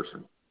tremendous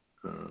person.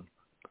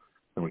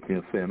 And we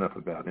can't say enough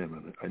about him.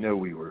 And I know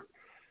we were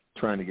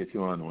trying to get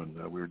you on when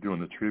we were doing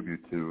the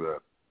tribute to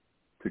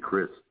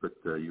Chris, but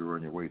you were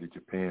on your way to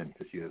Japan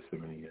because you have so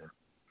many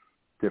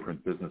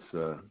different business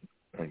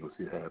angles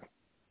you have.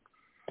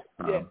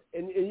 Yeah,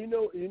 and you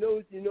know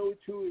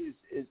too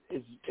is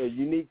a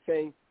unique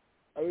thing.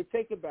 I mean,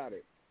 think about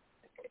it.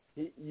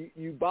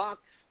 You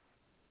box,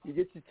 you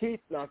get your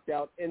teeth knocked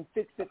out and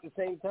fixed at the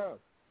same time.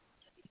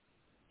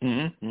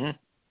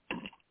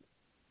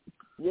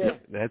 Yeah,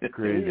 that's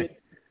crazy.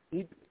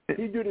 He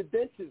do the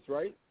dentures,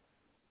 right?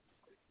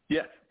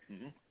 Yes.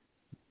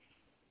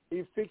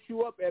 He fix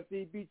you up after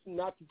he beats you,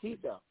 knock your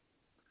teeth out.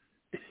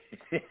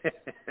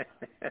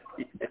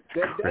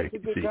 That's a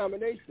good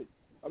combination.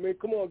 I mean,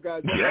 come on,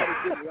 guys.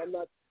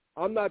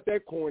 I'm not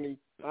that corny.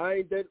 I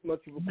ain't that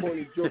much of a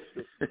corny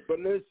jokester. But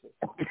listen,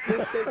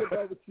 just think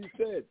about what you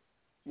said.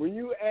 When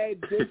you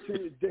add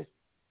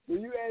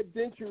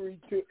dentistry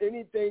to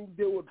anything to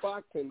deal with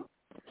boxing,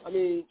 I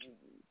mean,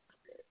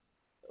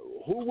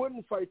 who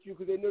wouldn't fight you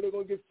because they know they're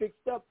going to get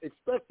fixed up,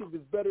 especially if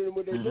it's better than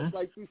what they looked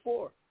like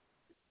before.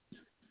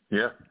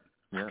 Yeah.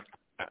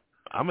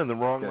 I'm in the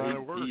wrong line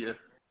of work.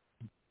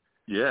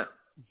 Yeah.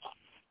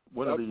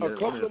 One of the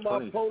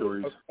funny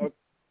stories.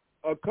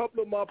 A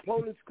couple of my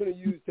opponents could have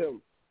used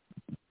him.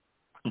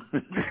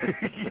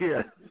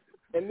 Yeah.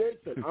 And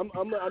listen, I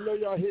know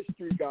y'all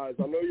history, guys.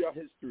 I know y'all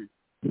history.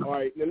 All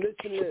right, now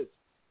listen to this.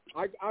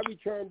 I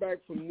returned back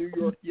from New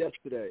York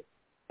yesterday,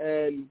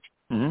 and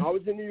I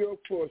was in New York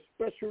for a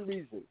special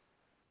reason,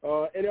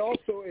 and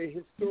also a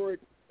historic.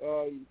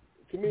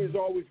 To me, it's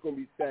always going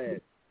to be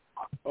sad.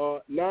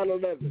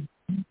 9/11.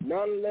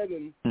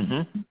 9/11.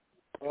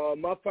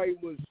 My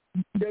fight was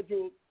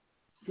scheduled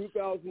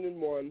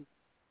 2001,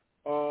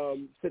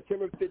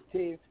 September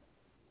 15th.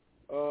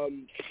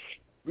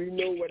 We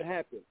know what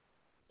happened.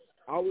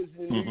 I was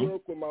in New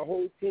York with my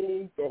whole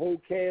team, the whole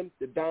camp,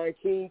 the Don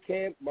King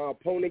camp, my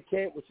opponent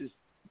camp, which is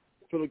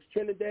Felix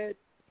Trinidad.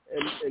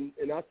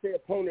 And I say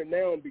opponent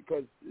now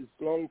because it's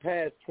long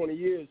past 20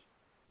 years.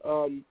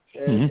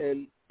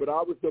 But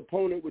I was the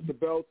opponent with the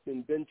belts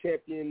and been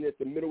champion at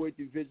the middleweight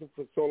division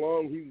for so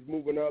long. He was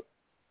moving up.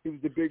 He was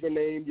the bigger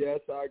name,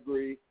 yes, I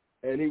agree.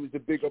 And he was the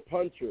bigger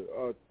puncher,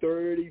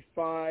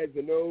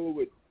 35-0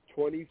 with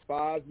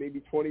 25,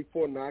 maybe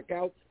 24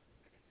 knockouts.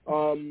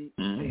 and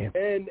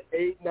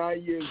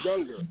 8-9 years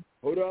younger.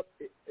 Hold up,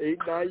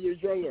 8-9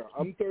 years younger.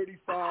 I'm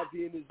 35.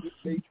 He in his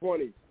late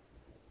 20s.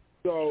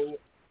 So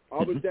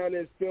I was down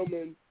there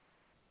filming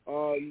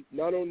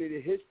not only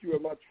the history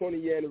of my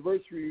 20th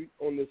anniversary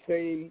on the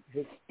same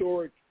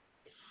historic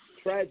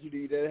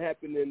tragedy that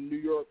happened in New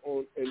York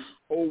in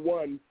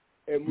 2001,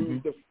 and we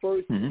was the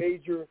first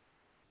major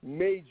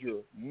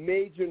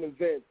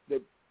event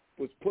that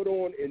was put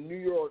on in New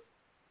York,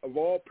 of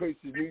all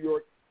places, New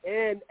York,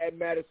 and at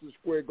Madison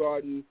Square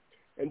Garden.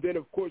 And then,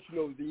 of course, you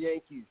know, the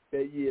Yankees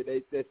that year,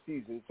 that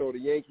season. So the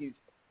Yankees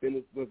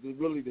then was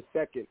really the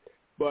second.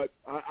 But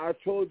I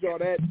told y'all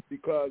that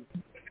because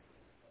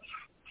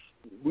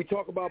we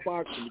talk about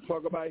boxing, we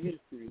talk about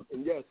history,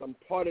 and yes, I'm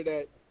part of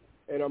that,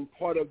 and I'm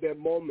part of that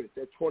moment,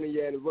 that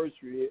 20th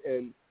anniversary.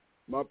 And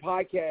my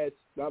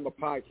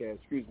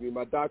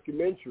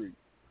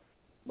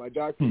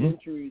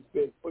documentary has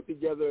been put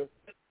together,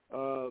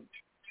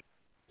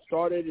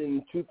 started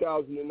in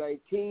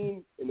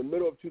 2019, in the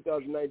middle of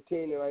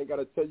 2019, and I ain't got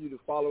to tell you the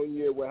following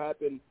year what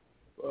happened,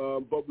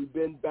 but we've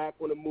been back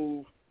on the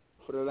move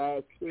for the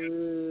last,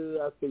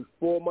 I think,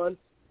 4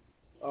 months,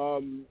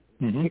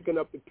 picking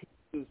up the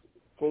pieces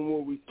from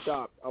where we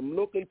stopped. I'm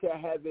looking to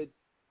have it,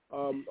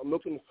 I'm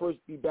looking to first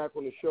be back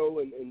on the show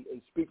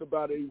and speak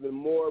about it even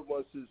more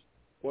once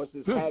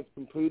it's half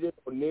completed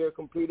or near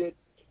completed.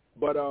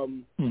 But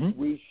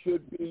we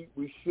should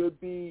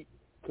be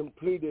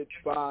completed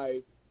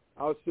by,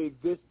 I'll say,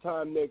 this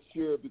time next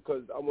year,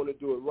 because I want to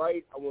do it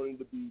right. I want it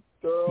to be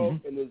thorough,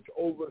 and there's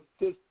over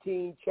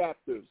 15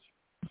 chapters,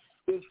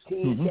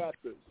 15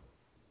 chapters,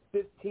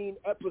 15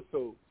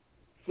 episodes,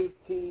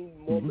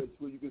 15 moments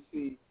where you can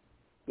see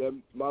that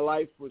my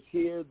life was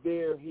here,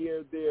 there,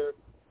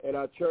 and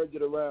I turned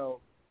it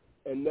around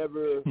and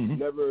never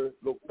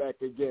looked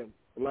back again.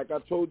 And like I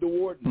told the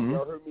warden,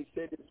 y'all heard me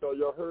say this, so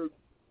y'all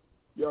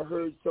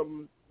heard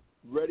some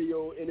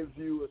radio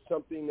interview or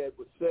something that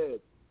was said.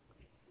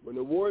 When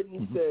the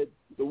warden said,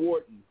 the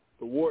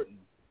warden,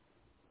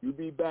 you'll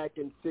be back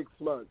in 6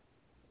 months.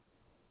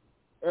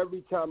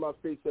 Every time I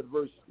face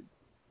adversity,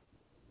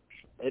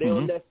 and it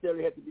don't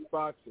necessarily have to be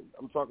boxing.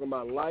 I'm talking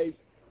about life.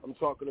 I'm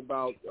talking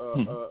about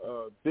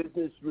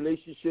business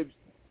relationship,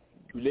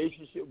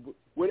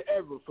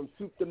 whatever, from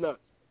soup to nuts.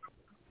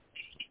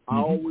 I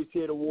always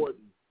hear the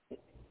warden.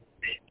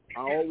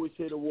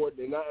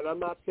 And I'm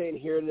not saying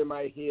hearing it in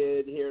my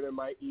head, hearing it in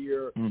my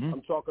ear.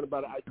 I'm talking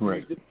about I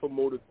use it for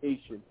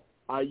motivation.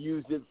 I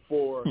use it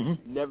for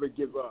never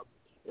give up.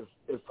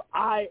 If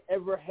I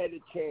ever had a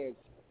chance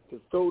to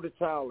throw the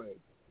towel in,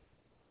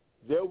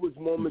 there was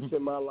moments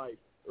in my life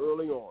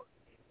early on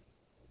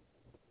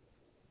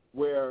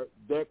where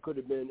that could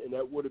have been and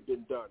that would have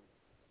been done.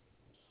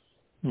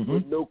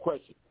 With no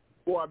question.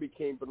 Before I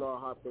became Bernard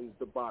Hopkins,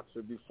 the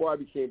boxer, before I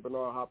became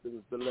Bernard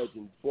Hopkins, the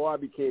legend, before I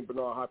became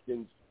Bernard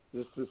Hopkins,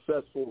 the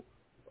successful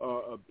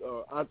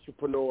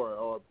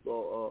entrepreneur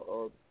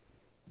or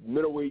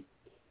middleweight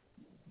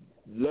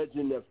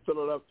legend of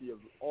Philadelphia,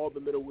 all the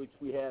middleweights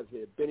we have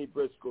here, Benny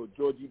Briscoe,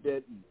 Georgie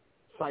Benton,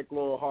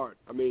 Cyclone Hart,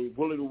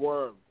 Willie the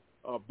Worm,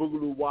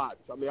 Boogaloo Watts.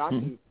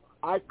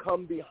 I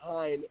come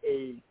behind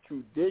a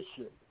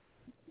tradition,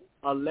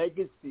 a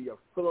legacy of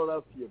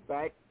Philadelphia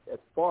back as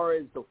far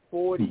as the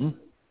 40s.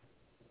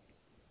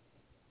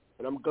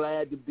 And I'm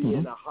glad to be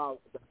in the house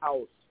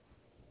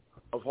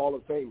of Hall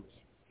of Famers.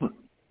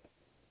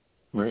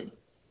 Right.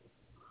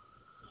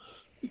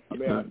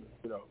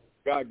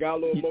 I got a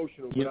little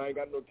emotional, but I ain't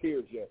got no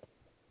tears yet.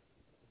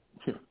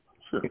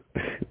 Sure.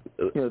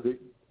 The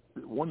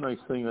one nice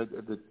thing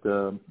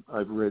that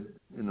I've read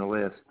in the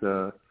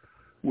last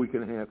week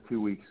and a half,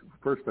 2 weeks.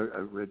 First, I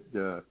read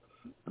an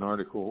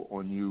article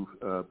on you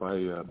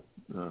by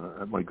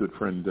my good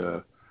friend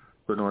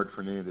Bernard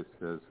Fernandez.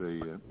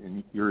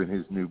 And you're in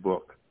his new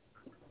book,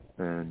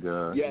 and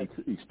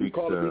he speaks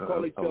a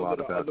lot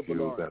about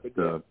you, about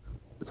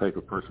the type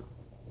of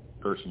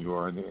person you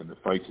are, and the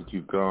fights that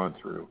you've gone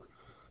through.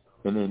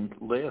 And then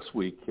last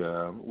week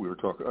I was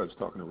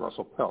talking to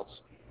Russell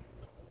Peltz,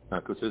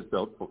 because his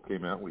belt book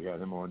came out. We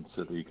had him on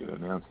so that he could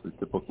announce that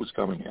the book was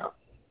coming out.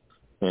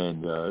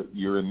 And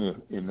you're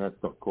in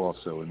that book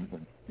also,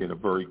 and in a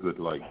very good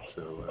light.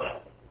 So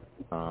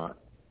to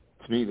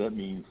me, that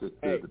means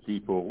that the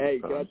people. Hey,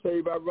 can I tell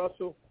you about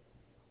Russell?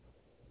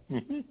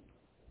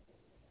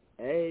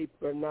 Hey,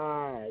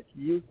 Bernard,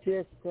 you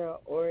just an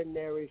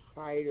ordinary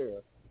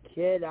fighter.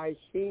 Kid, I've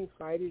seen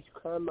fighters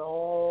come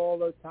all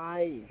the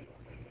time.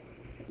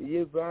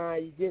 You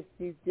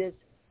just.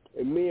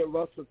 And me and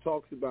Russell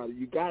talks about it.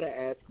 You gotta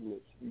ask him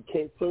this. You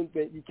can't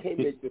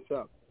make this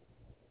up.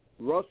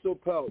 Russell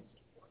Peltz.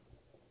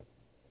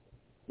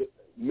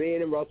 Me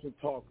and Russell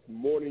talk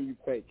more than you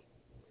think.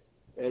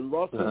 And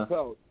Russell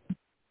Peltz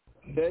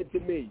said to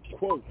me,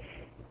 quote,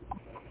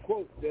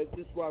 this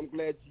is why I'm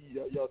glad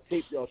y'all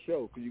tape y'all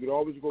show, because you can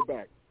always go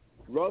back.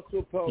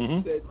 Russell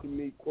Peltz said to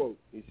me, quote,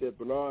 he said,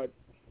 Bernard,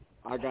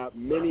 I got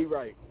many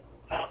right,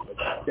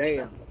 but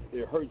damn,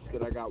 it hurts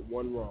that I got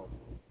one wrong.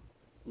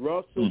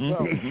 Russell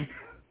Peltz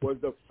was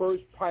the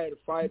first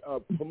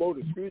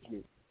promoter,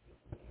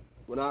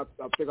 when I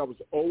think I was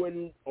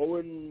 0-1,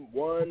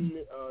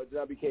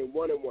 then I became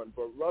 1-1.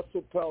 But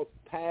Russell Peltz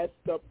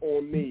passed up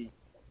on me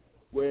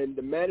when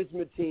the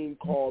management team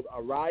called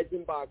a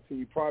Rising Boxing.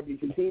 You probably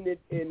seen it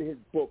in his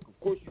book. Of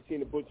course, you've seen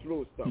the Butch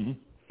Lewis stuff.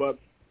 But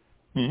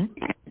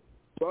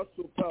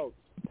Russell Peltz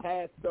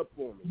passed up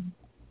on me,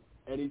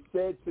 and he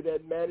said to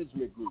that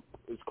management group,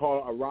 it's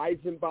called a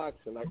Rising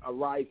Boxing, like a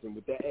Rising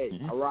with the A,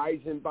 a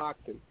Rising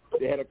Boxing.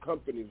 They had a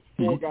company, it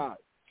was 4 guys.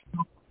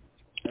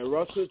 And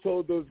Russell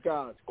told those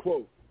guys,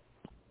 quote,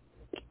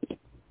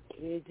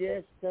 "You're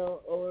just an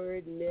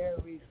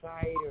ordinary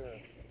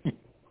fighter."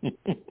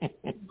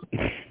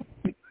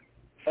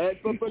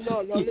 But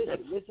no,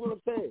 listen what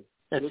I'm saying.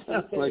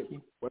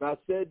 When I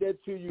said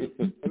that to you,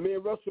 and me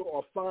and Russell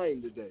are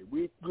fine today.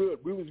 We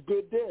good. We was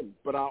good then,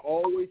 but I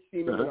always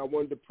seen him and I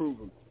wanted to prove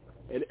him.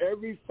 And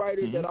every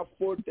fighter that I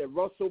fought that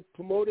Russell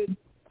promoted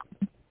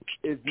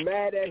is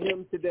mad at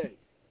him today.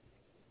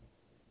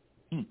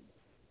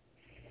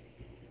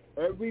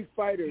 Every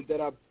fighter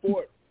that I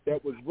fought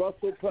that was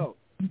Russell Peltz,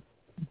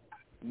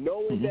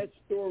 knowing that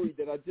story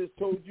that I just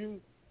told you,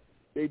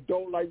 they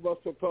don't like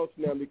Russell Peltz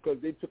now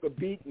because they took a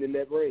beating in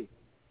that ring.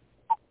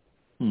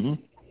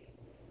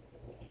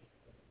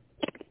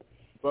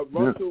 But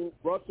Russell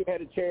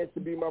had a chance to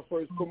be my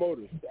first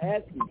promoter.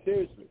 Ask me,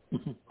 seriously.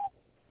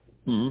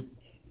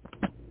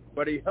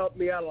 But he helped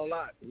me out a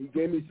lot. He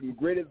gave me some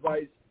great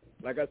advice.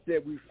 Like I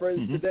said, we're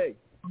friends today.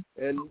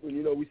 And,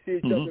 you know, we see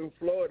each other in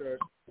Florida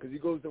because he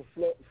goes to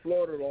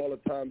Florida all the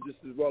time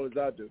just as well as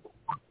I do.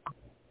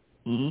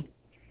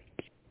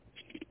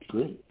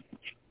 Great.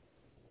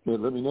 Yeah,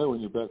 let me know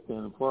when you're back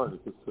down in Florida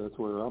because that's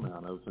where I'm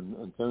at. I was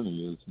in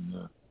Tony is,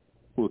 and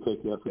we'll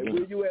take you out for dinner.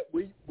 Where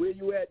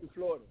you at in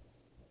Florida?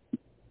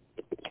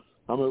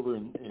 I'm over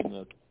in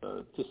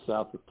just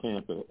south of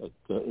Tampa at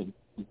in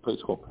a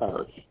place called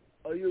Parish.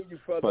 Oh, you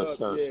further up?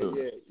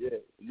 Yeah.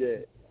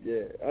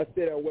 I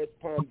stayed at West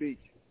Palm Beach.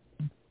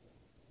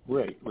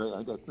 Right.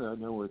 I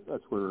know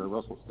that's where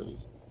Russell stays.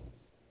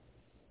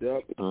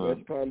 Yep,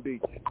 West Palm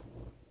Beach.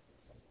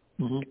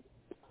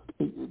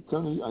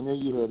 Tony, I know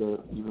you've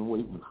been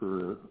waiting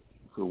for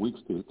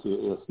weeks to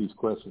ask these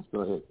questions.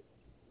 Go ahead.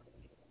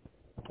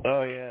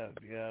 Oh yeah.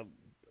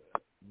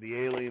 The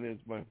Alien is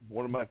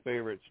one of my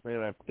favorites,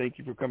 man. I thank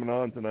you for coming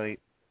on tonight.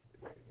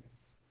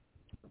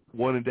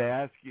 Wanted to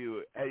ask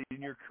you,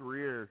 in your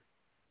career,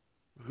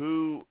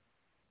 who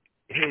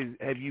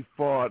have you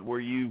fought where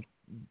you've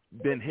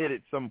been hit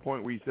at some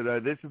point where you said,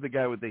 this is the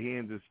guy with the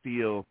hands of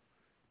steel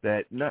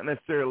that not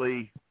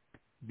necessarily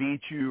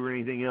beat you or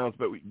anything else,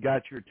 but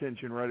got your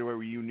attention right away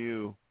where you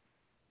knew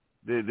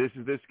that this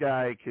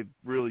guy could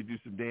really do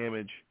some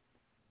damage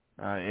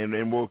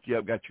and woke you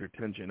up, got your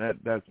attention?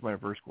 That's my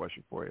first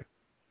question for you.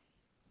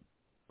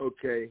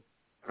 Okay,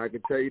 I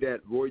can tell you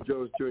that Roy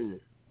Jones Jr.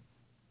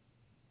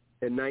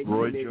 In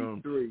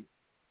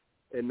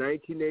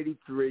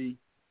 1983,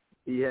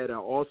 he had an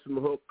awesome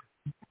hook.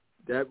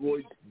 That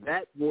Roy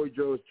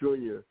Jones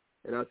Jr.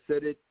 And I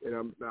said it,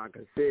 and I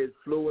can say it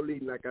fluently,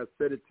 like I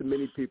said it to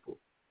many people.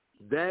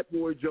 That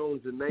Roy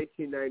Jones in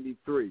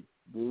 1993,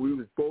 when we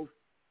was both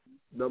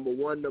number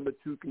 1, number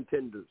 2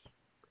 contenders,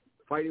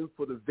 fighting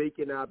for the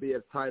vacant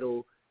IBF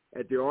title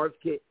at the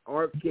RFK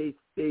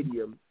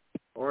Stadium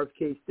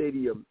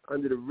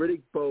under the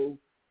Riddick Bowe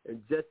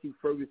and Jesse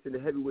Ferguson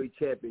Heavyweight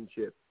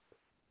Championship.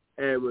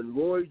 And when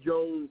Roy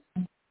Jones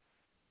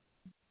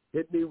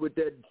hit me with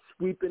that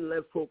sweeping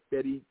left hook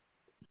that he,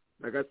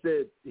 like I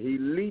said, he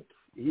leaps.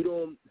 He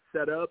don't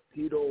set up.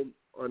 He's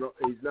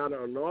not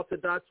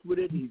unorthodox with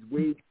it. He's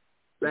way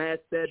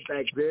past that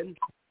back then.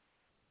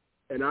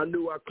 And I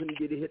knew I couldn't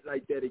get a hit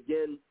like that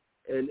again.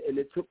 And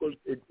it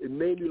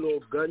made me a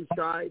little gun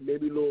shy,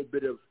 maybe a little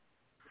bit of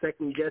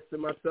second guessing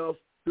myself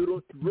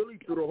through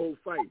the whole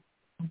fight.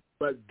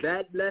 But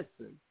that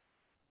lesson,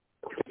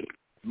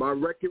 my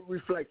record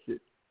reflects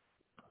it.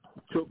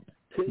 Took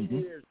 10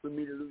 years for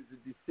me to lose a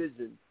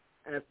decision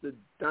after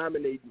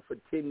dominating for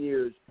 10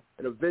 years,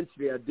 and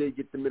eventually I did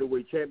get the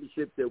middleweight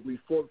championship that we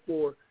fought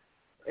for,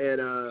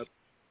 and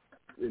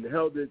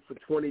held it for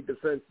 20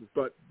 defenses.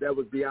 But that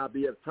was the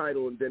IBF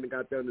title, and then it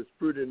got down to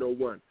Spruta in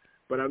 01.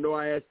 But I know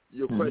I asked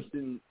your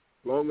question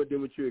longer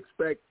than what you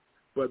expect.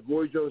 But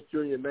Roy Jones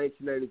Jr. in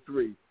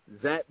 1993,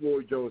 that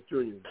Roy Jones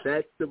Jr.,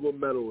 that silver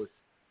medalist,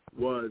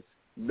 was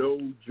no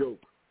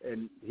joke,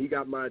 and he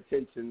got my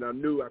attention. I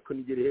knew I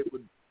couldn't get hit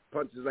with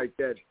punches like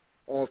that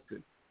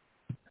often.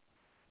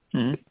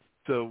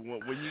 So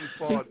when you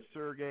fought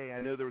Sergey,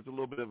 I know there was a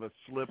little bit of a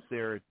slip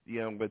there,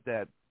 with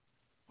that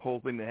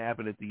whole thing that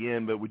happened at the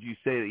end, but would you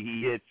say that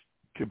he hits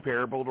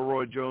comparable to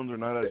Roy Jones or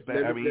not as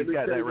bad? I mean, he's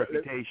got that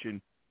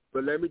reputation.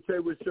 But let me tell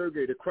you what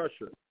Sergey, the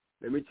Crusher,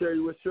 let me tell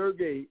you what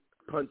Sergey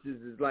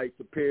punches is like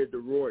compared to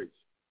Roy's.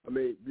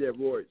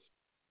 Roy's.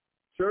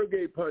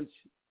 Sergey punch,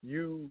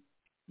 you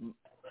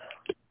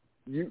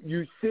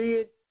see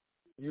it,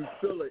 you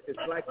feel it. It's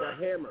like a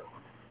hammer.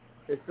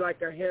 It's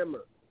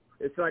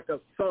like a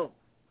thump.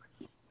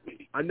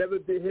 I never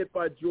been hit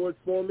by George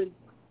Foreman,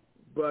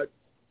 but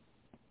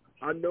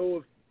I know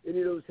if any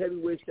of those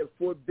heavyweights that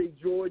fought Big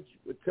George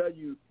would tell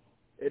you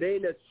It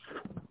ain't a.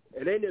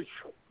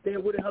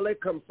 Damn, where the hell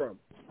that come from?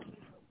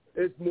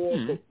 It's more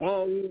of a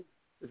bong.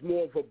 It's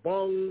more of a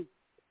bong,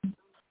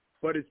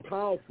 but it's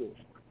powerful.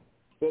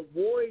 But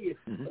Warrior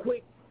is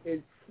quick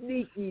and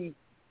sneaky,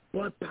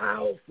 but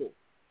powerful.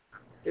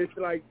 It's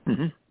like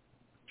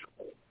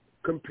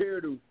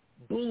compared to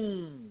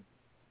boom.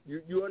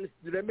 You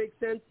understand? Does that make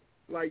sense?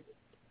 Like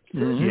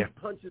he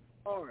punches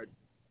hard,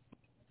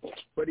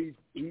 but he's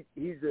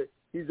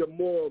a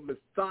more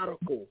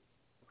methodical,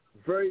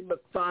 very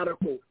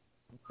methodical.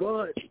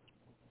 But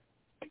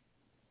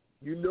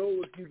you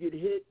know, if you get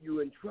hit,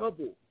 you're in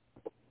trouble.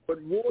 But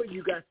Roy,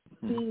 you got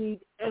speed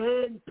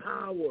and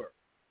power.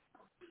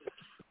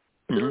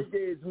 Third day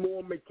is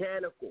more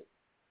mechanical,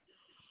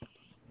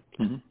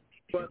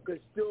 but can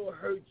still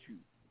hurt you.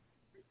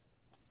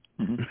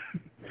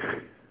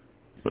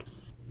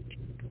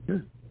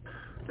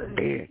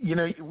 You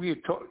know, we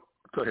had talked.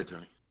 Go ahead,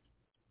 Tony.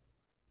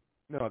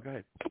 No, go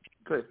ahead.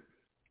 Go ahead.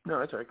 No,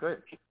 that's all right. Go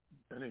ahead.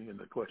 I didn't get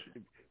the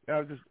question.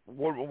 Just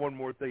one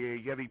more thing.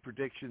 You got any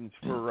predictions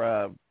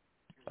for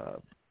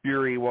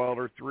Fury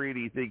Wilder 3? Do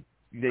you think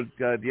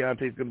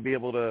Deontay's going to be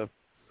able to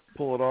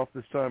pull it off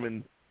this time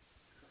and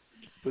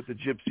put the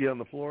gypsy on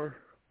the floor?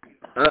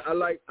 I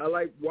like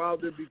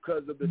Wilder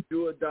because of the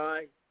do or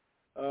die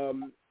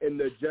and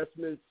the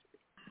adjustments,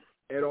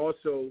 and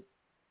also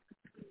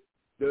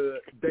the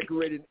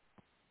decorated.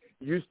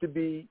 Used to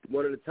be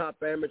one of the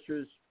top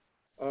amateurs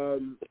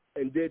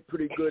and did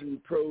pretty good in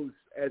pros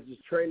as his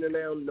trainer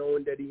now,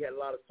 knowing that he had a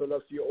lot of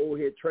Celestial old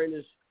head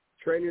trainers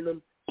training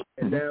him,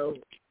 and now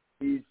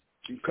he's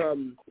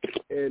become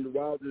in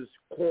Wilder's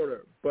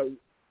corner. But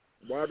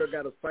Wilder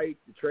got to fight.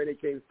 The trainer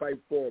can't fight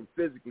for him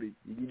physically.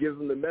 You can give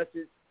him the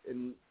message,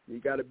 and you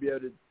got to be able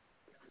to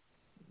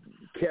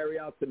carry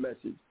out the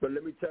message. But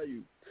let me tell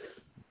you,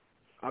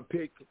 I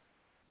picked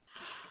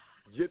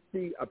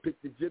Gypsy. I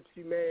picked the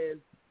Gypsy man.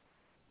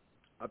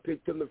 I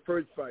picked him the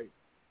first fight.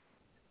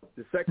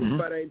 The second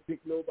fight, I ain't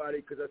picked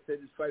nobody because I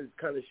said this fight is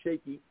kind of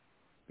shaky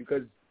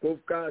because both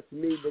guys to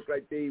me looked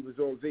like they was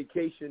on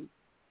vacation.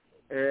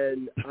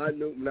 And I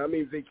knew, when I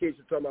mean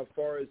vacation, I'm talking about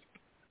far as,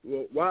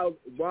 well,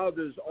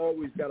 Wilder's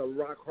always got a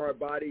rock-hard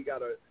body,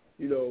 got a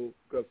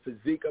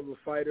physique of a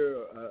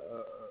fighter,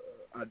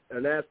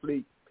 an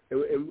athlete.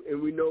 And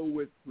we know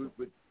with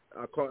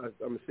I'm going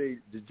to say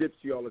the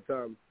Gypsy all the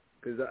time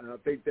because I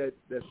think that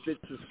fits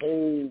his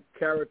whole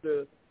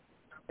character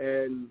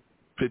and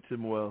fits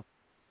him well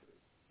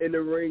in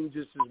the ring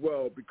just as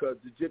well because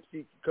the Gypsy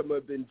can come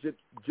up and gyp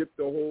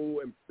the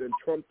whole and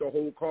trump the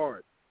whole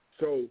card.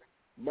 So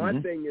my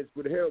thing is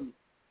with him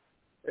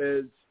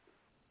is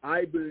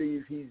I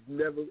believe he's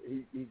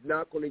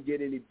not going to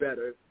get any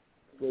better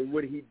from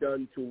what he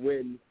done to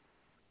win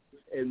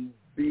and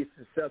be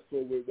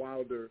successful with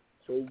Wilder.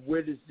 So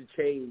what is the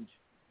change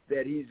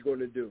that he's going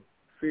to do?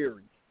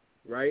 Fury,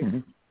 right?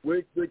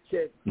 What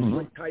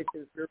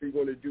Tyson Fury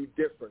going to do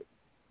different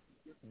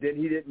than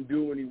he didn't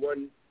do when he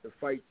won the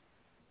fight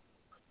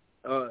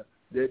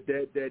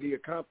that he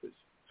accomplished?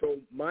 So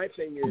my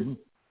thing is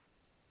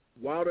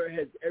Wilder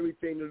has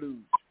everything to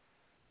lose.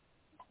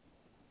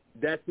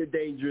 That's a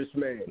dangerous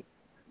man.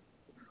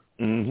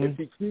 If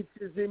he keeps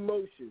his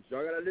emotions,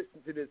 y'all gotta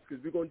listen to this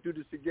because we're gonna do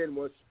this again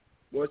once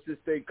this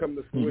thing comes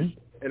to fruition.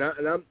 And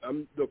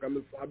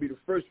I'll be the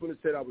first one to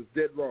say I was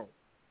dead wrong.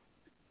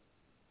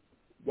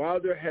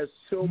 Wilder has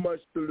so much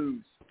to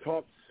lose,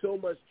 talked so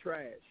much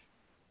trash,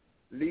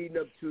 leading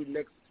up to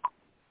next,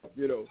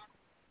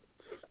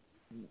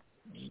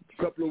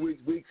 couple of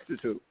weeks to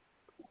two.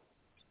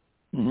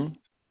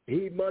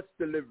 He must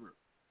deliver.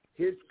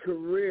 His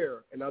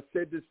career, and I've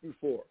said this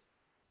before,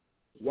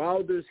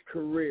 Wilder's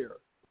career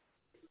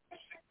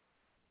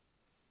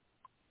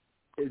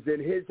is in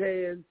his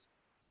hands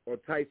or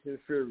Tyson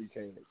Fury's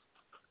hands.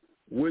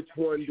 Which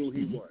one do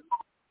he want?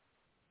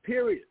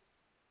 Period.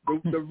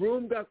 The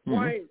room got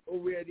quiet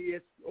over at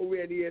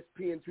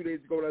ESPN 2 days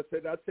ago,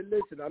 and I said,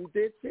 listen, I'm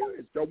dead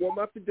serious. Y'all want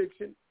my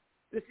prediction?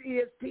 This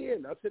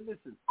ESPN. I said,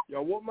 listen,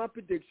 y'all want my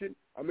prediction?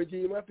 I'm going to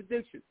give you my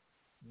prediction.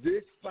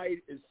 This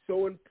fight is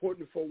so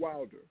important for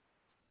Wilder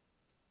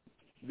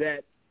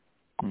that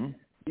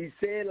he's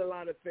saying a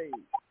lot of things.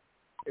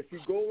 If you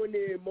go in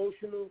there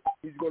emotional,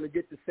 he's going to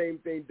get the same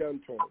thing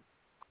done to him.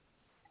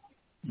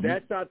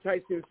 That's how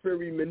Tyson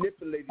Fury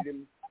manipulated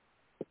him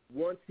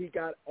once he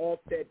got off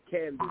that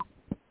canvas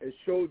and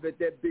showed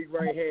that big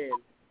right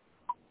hand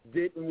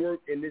didn't work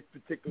in this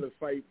particular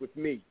fight with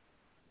me.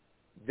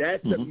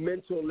 That's a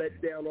mental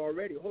letdown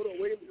already. Hold on,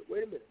 wait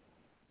a minute.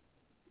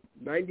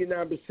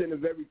 99%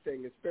 of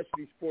everything,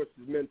 especially sports,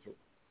 is mental.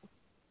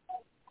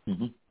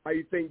 How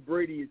you think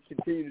Brady is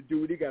continuing to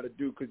do what he got to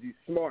do because he's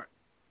smart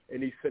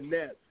and he's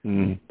finesse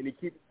and he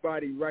keeps his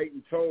body right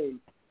and toned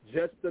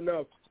just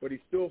enough, but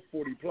he's still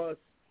 40 plus.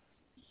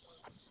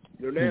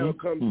 Now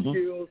comes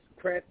skills,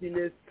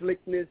 craftiness,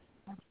 slickness,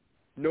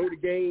 know the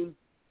game.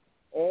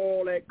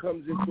 All that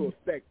comes into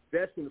effect.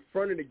 That's in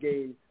front of the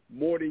game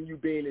more than you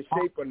being in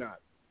shape or not.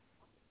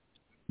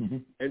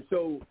 And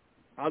so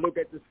I look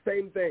at the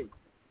same thing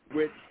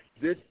with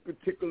this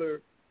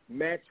particular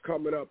match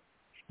coming up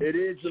it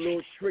is a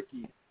little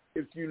tricky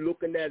if you're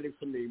looking at it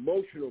from the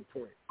emotional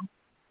point.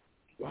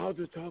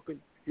 Wilder's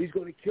talking, he's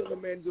going to kill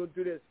him, man, he's going to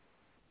do this.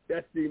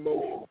 That's the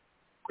emotion.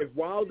 If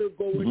Wilder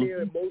go in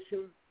there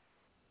emotion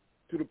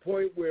to the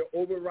point where it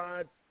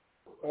overrides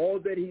all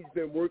that he's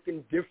been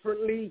working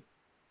differently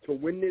to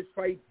win this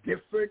fight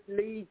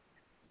differently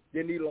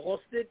than he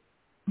lost it,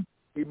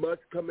 he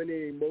must come in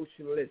there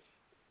emotionless.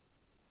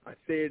 I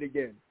say it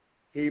again.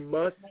 He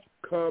must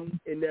come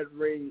in that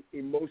ring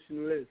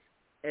emotionless,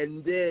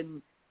 and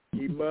then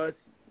he must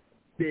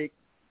stick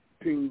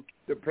to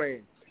the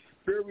plan.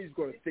 Fury's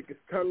going to stick his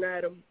tongue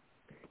at him.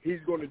 He's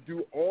going to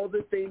do all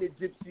the things that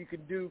Gypsy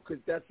can do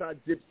because that's how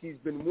Gypsy's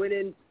been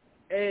winning,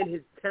 and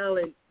his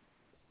talent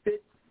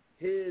fits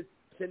his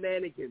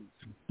shenanigans.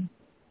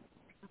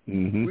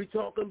 Mm-hmm. We're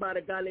talking about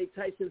a guy named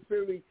Tyson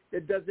Fury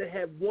that doesn't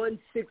have one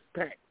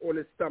six-pack on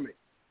his stomach,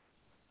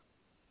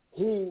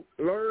 who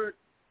learned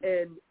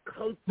and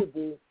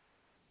comfortable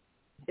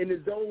in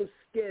his own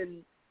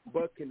skin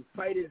but can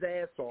fight his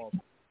ass off.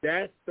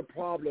 That's the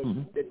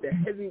problem that the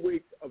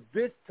heavyweights of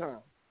this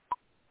time,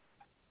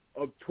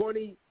 of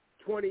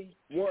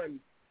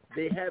 2021,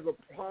 they have a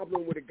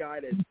problem with a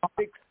guy that's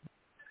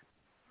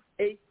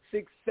 6'8",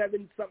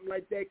 6'7", something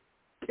like that,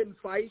 can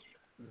fight,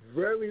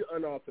 very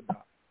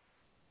unorthodox.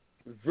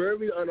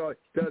 Very unorthodox.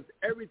 Does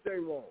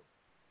everything wrong.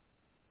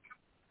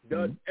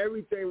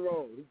 Everything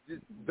wrong. He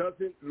just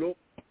doesn't look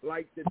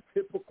like the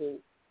typical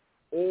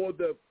or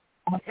the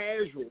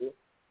casual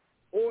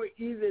or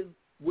even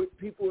what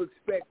people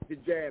expect, the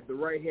jab, the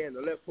right hand,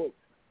 the left hook,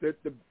 the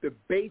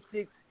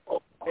basics,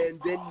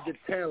 and then the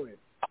talent.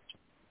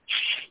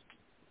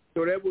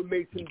 So that would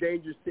make him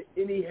dangerous to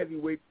any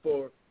heavyweight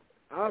for,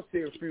 I'll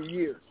say, a few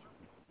years.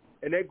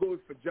 And that goes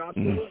for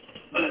Joshua,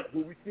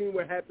 who we seen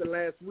what happened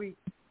last week.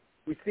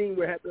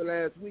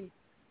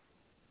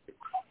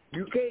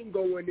 You can't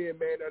go in there,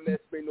 man,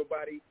 underestimate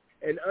nobody.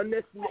 And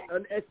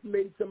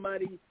underestimating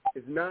somebody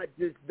is not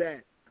just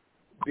that.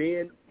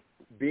 Being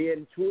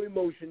true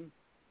emotion,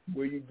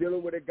 where you're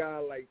dealing with a guy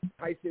like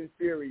Tyson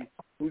Fury,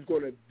 who's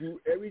going to do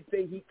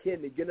everything he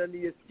can to get under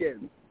your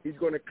skin. He's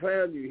going to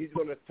clown you. He's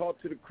going to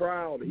talk to the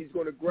crowd. He's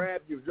going to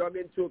grab you. If y'all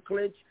get into a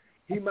clinch,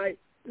 he might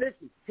 –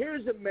 listen,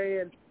 here's a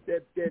man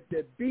that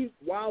beat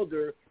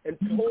Wilder and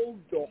told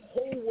the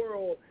whole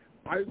world,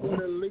 I want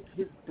to lick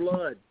his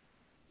blood.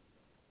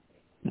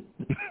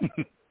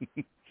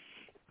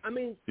 I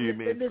mean, listen,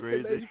 man,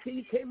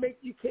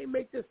 you can't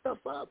make this stuff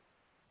up.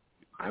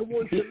 I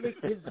want to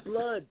lick his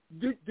blood.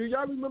 Do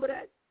y'all remember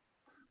that?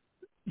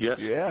 Yes.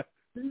 Yeah.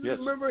 Do you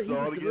remember he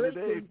was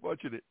today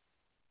watching it?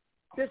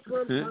 That's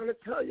what I'm trying to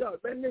tell y'all.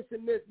 Man,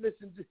 listen.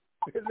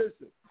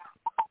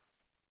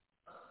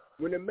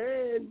 When a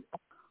man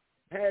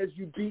has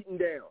you beaten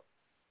down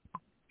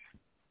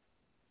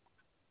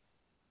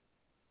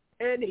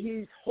and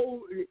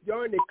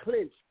you're in the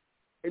clinch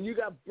and you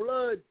got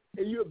blood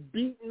and you're a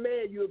beaten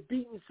man, you're a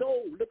beaten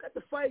soul. Look at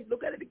the fight.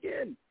 Look at it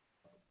again.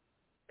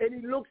 And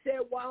he looks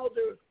at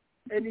Wilder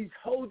and he's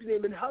holding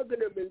him and hugging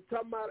him and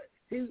talking about it.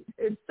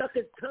 And stuck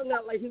his tongue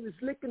out like he was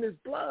licking his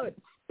blood.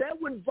 That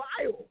went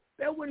viral.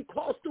 That went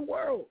across the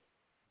world.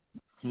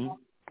 He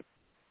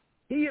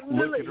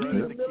humiliated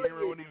the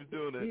camera when he was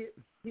doing it.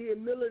 He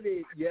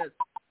humiliated. Yes,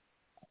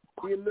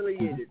 he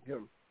humiliated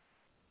him.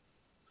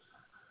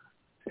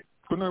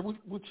 Bernard,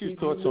 what's your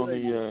thoughts on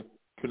the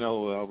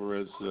Canelo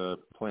Alvarez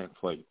planned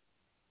fight?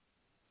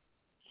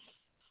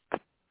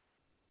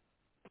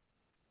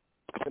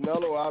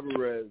 Canelo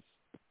Alvarez.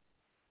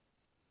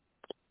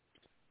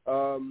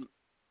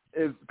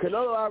 If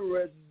Canelo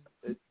Alvarez,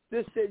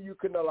 just say you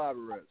Canelo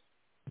Alvarez,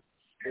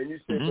 and you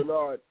say,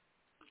 Bernard,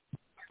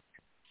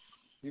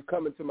 you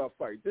coming to my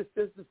fight. This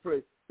is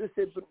place. Just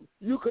say,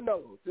 you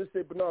Canelo. Just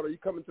say, Bernard, you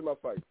coming to my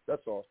fight.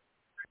 That's all.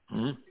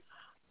 I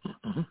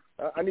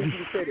need you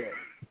to say that.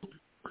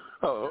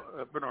 Oh,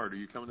 Bernard, are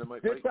you coming to my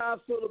fight? This is how I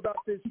feel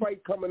about this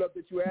fight coming up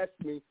that you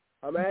asked me.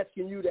 I'm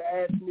asking you to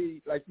ask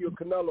me like you're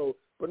Canelo.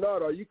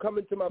 Bernard, are you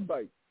coming to my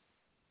fight?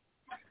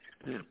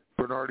 Yeah.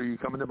 Bernard, are you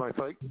coming to my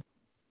fight?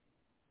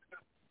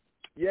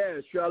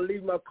 Yeah. Should I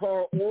leave my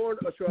car on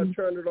or should I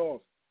turn it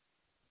off?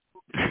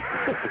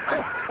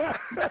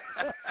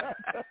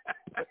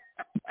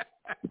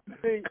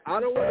 See, I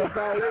don't want to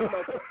violate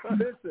my.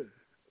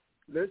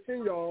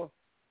 Listen, y'all.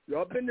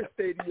 Y'all been to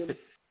stadium,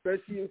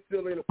 especially in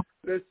Philly.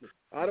 Listen,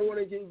 I don't want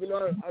to get. I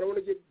don't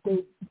want to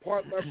go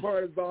park my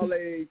car in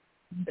valet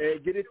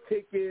and get a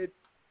ticket,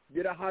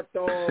 get a hot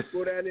dog,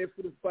 go down there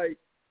for the fight,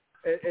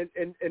 and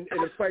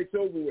the fight's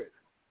over with.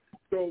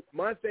 So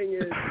my thing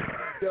is,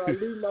 should I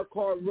leave my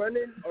car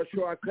running or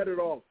should I cut it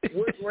off?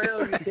 What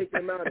round you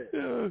taking them out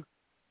in?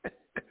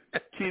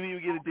 Can't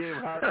even get a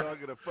damn hot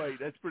dog in a fight.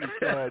 That's pretty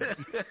sad.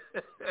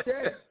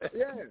 Yeah.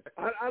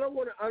 I don't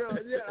want to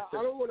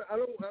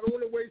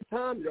waste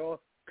time, y'all.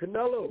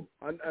 Canelo,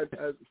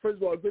 first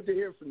of all, good to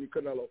hear from you,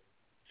 Canelo.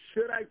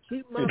 Should I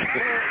keep my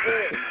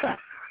car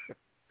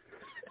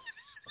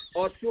on,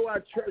 or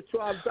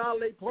should I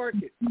valet park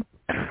it?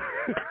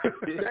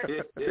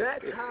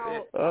 That's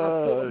how I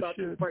feel about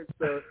this fight,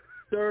 sir.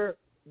 Sir,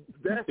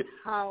 that's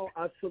how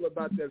I feel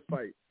about that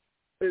fight.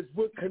 is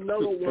what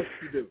Canelo wants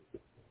to do.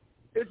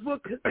 It's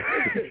what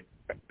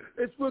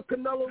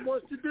Canelo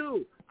wants to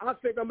do. I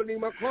think I'm going to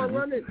leave my car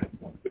running.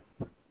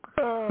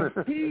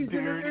 He's in the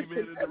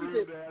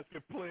room to ask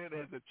if Plant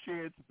has a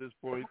chance at this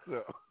point.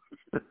 So.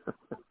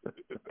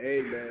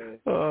 Hey, man.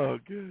 Oh,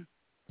 good.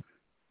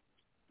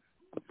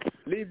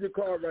 Leave your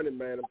car running,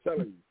 man. I'm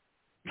telling you.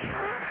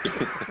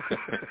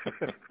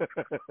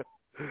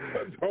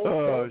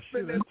 Don't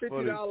spend that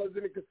 $50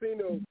 in the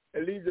casino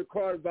and leave your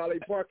car in valet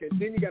parking.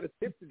 Then you got to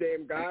tip the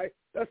damn guy.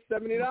 That's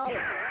 $70.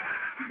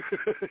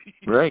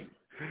 Right.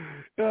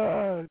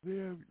 Ah,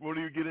 damn. When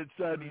you get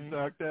inside, he's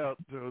knocked out,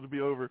 so it'll be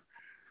over.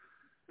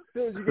 As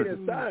soon as you get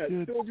inside, as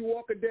soon as you're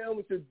walking down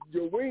with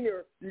your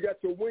winger, you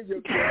got your winger,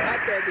 your hot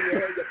dog in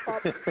your hand,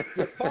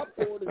 your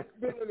popcorn is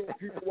spilling on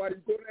people while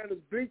you go down the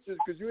bleachers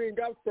because you ain't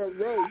got front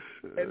row.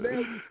 And now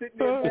you sitting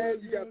there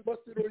mad, you got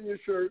busted on your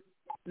shirt,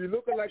 you're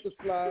looking like a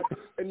slob,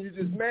 and you're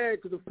just mad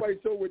because the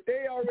fight's over.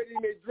 They already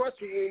in their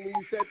dressing room when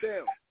you sat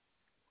down.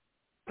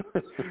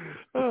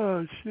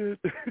 Oh, shit.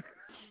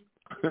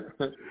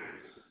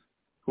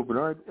 Well,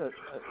 Bernard,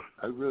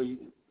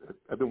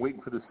 I've been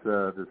waiting for this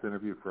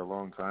interview for a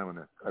long time, and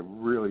I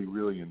really,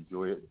 really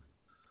enjoy it.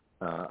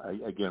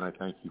 I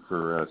thank you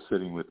for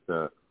sitting with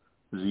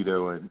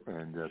Zito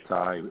and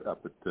Ty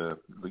up at the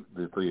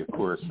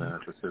Chorus Center,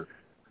 because they're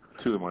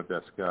two of my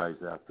best guys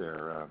out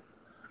there.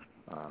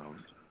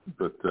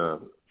 But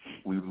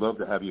we'd love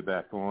to have you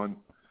back on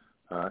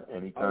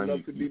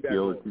anytime you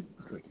feel that you'd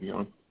like to be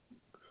on.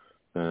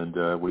 And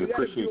we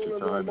appreciate your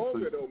time.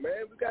 Longer, though,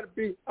 man. We got to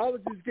be. I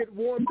was just getting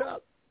warmed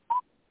up.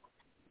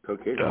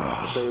 Okay.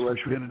 I'll tell you what,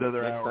 we had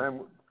another hour.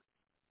 Time,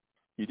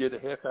 you did a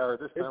half hour.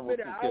 This time we'll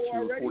get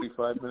you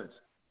 45 minutes.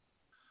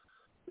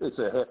 It's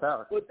a half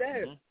hour. But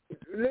Dad,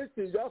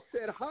 listen, y'all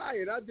said hi,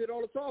 and I did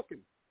all the talking.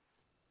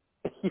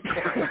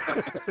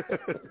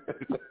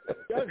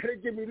 Y'all got to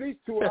give me at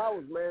least 2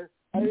 hours, man.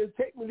 It'll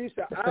take me at least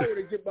an hour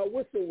to get my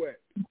whistle wet.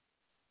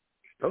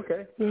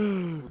 Okay.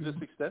 We'll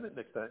just extend it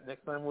next time.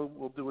 Next time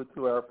we'll do a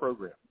 2-hour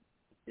program.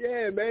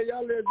 Yeah, man.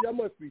 Y'all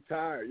must be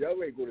tired.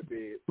 Y'all ain't go to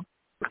bed.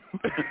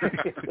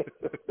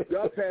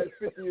 Y'all past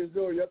 50 years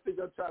old. Y'all think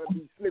y'all trying to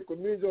be slick with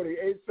me? It's only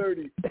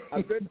 8:30.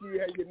 I bet you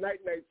had your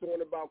nights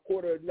on about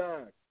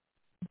 8:45.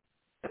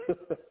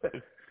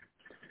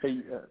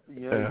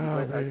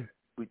 Hey,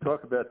 we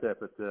talked about that,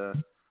 but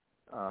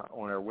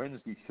on our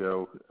Wednesday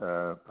show,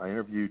 I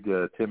interviewed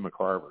Tim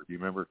McCarver. Do you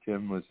remember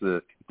Tim was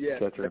the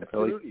catcher in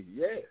Philly?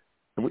 Yeah.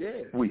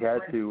 We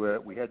had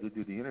to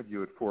do the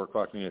interview at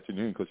 4:00 in the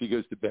afternoon because he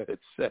goes to bed at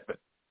 7.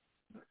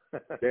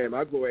 Damn,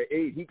 I go at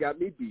 8. He got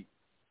me beat.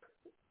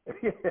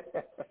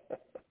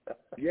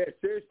 Yeah,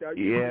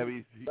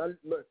 seriously.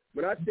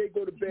 When I say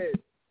go to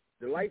bed,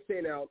 the lights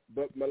ain't out,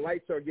 but my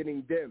lights are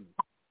getting dim.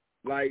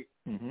 I'm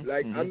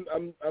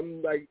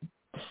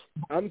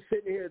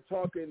sitting here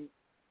talking.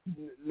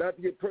 Not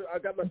to get. I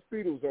got my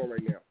Speedos on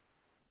right now.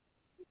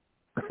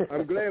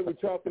 I'm glad we're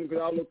talking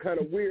because I look kind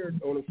of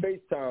weird on a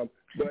FaceTime,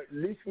 but at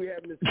least we're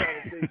having this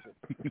conversation.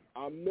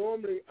 I'm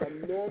normally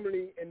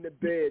in the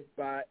bed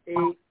by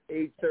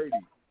 8:30.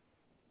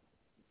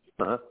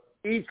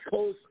 East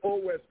Coast or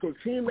West Coast.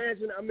 Can you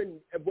imagine I'm in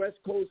West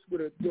Coast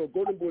with a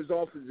Golden Boys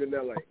office in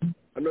L.A.?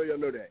 I know y'all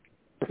know that.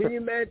 Can you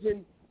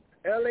imagine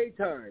L.A.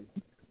 time?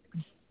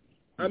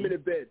 I'm in the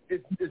bed.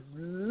 It's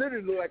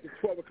literally like it's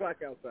 12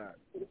 o'clock outside.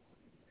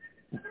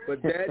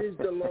 But that is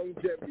the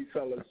longevity,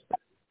 fellas.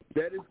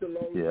 That is the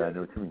longevity. Yeah, I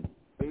know what you mean.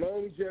 The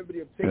longevity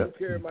of taking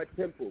care of my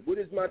temple. What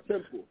is my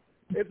temple?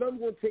 If I'm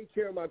going to take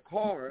care of my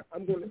car, if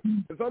I'm going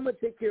to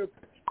take care of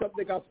something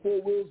that got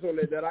 4 wheels on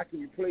it that I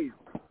can replace,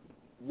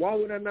 why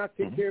would I not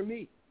take care of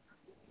me?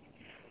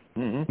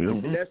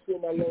 And that's where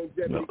my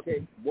longevity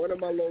came. One of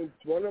my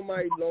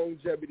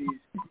longevities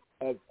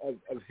of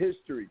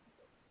history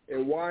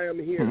and why I'm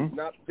here,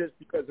 not just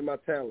because of my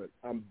talent.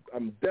 I'm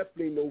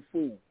definitely no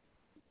fool.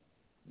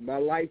 My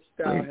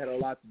lifestyle had a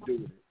lot to do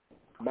with it.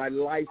 My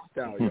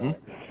lifestyle, y'all.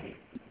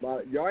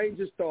 Y'all ain't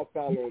just start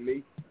following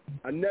me.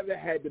 I never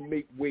had to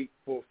make weight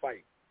for a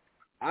fight.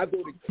 I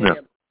go to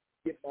camp to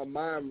get my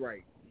mind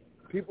right.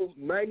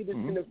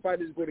 90% of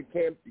fighters go to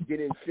camp to get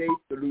in shape,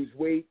 to lose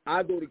weight.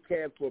 I go to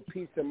camp for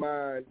peace of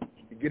mind,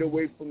 to get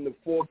away from the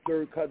 4th,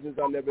 3rd cousins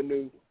I never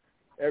knew.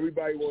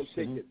 Everybody wants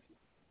tickets.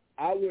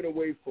 I went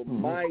away for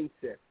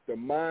mindset, the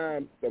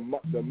mind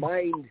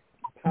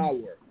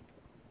power,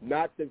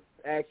 not the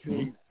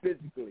actually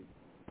physically.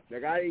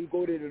 Like, I didn't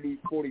go there to lose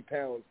 40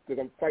 pounds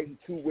because I'm fighting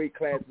 2 weight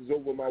classes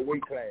over my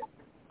weight class.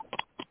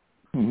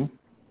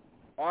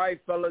 All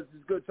right, fellas,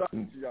 it's good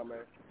talking to y'all,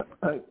 man.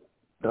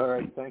 All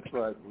right, thanks,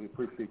 Bud. We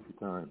appreciate your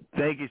time.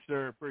 Thank you,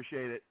 sir.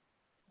 Appreciate it.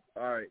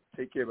 All right,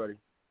 take care, buddy.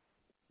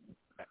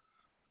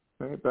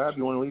 All right, Bob,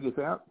 you want to lead us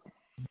out?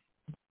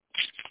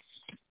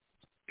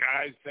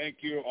 Guys,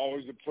 thank you.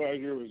 Always a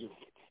pleasure.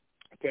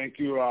 Thank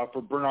you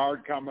for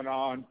Bernard coming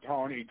on.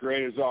 Tony,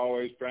 great as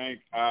always, Frank.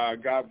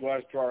 God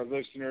bless to our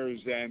listeners,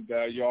 and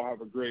y'all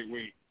have a great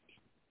week.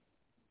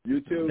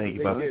 You too. Thank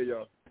you, Take care,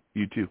 y'all.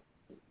 You too.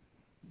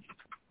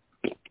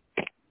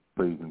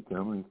 ladies and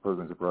gentlemen, these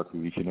programs are brought to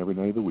you each and every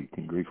night of the week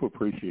in grateful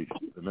appreciation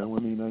to the men and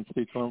women of the United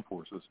States Armed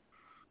Forces,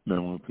 men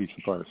and women of Peace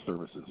and Fire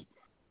Services.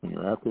 When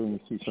you're out there and you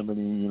see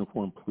somebody in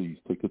uniform, please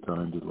take the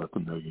time to let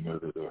them know you know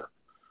they're there.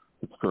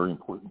 It's very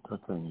important to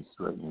things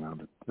right now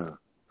that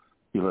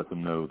you let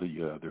them know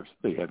that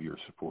they have your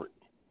support.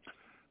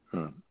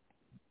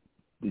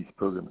 These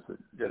programs are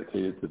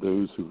dedicated to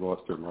those who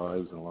lost their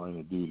lives in the line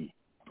of duty.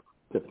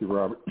 Deputy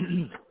Robert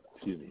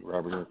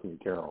Anthony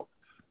Carroll,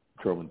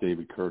 Patrolman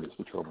David Curtis,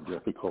 Patrolman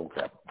Jeffrey Cole,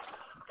 Capt,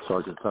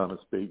 Sergeant Thomas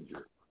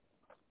Banger,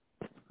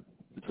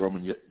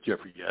 Patrolman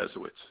Jeffrey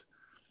Yazowitz,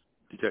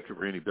 Detective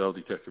Randy Bell,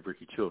 Detective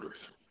Ricky Childers,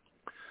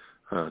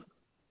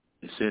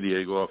 San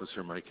Diego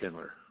Officer Mike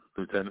Henler,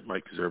 Lieutenant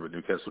Mike Zerba,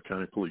 Newcastle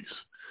County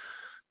Police,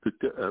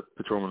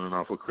 Patrolman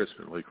Anafo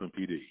Crispin, Lakeland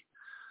PD,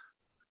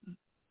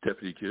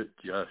 Deputy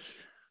Josh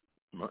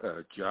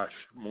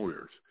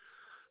Moyers,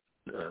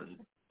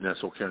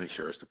 Nassau County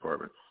Sheriff's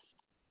Department,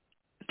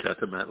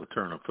 Captain Matt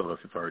Letourneau,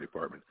 Philadelphia Fire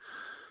Department,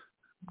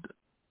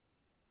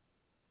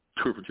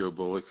 Trooper Joe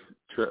Bullock,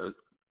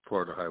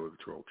 Florida Highway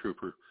Patrol,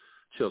 Trooper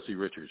Chelsea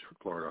Richards from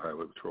Florida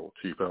Highway Patrol,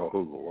 Chief Al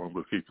Hogle,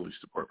 Longboat Key Police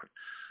Department,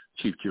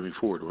 Chief Jimmy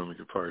Ford,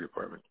 Wilmington Fire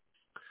Department,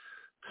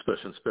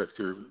 Special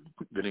Inspector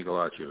Vinny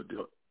Galaccio,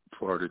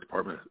 Florida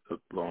Department of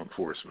Law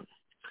Enforcement,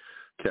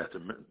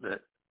 Captain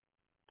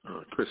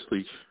Chris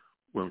Leach,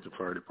 Wilmington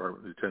Fire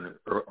Department, Lieutenant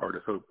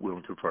Ardith Hope,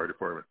 Wilmington Fire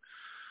Department,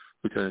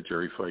 Lieutenant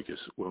Jerry Ficus,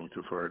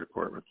 Wilmington Fire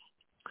Department,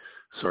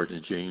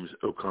 Sergeant James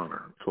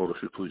O'Connor,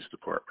 Philadelphia Police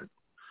Department.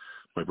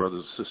 My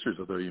brothers and sisters,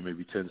 although you may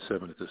be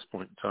 10-7 at this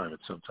point in time, at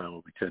some time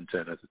we'll be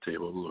 10-10 at the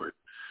table of the Lord.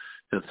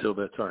 And until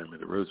that time, may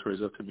the roads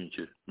rise up to meet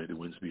you. May the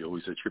winds be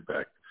always at your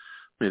back.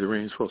 May the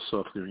rains fall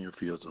softly on your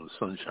fields and the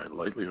sun shine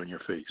lightly on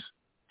your face.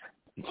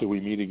 Until we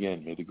meet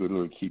again, may the good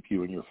Lord keep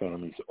you and your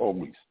families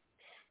always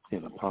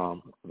in the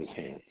palm of his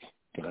hands.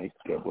 Good night.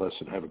 God bless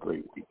and have a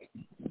great week.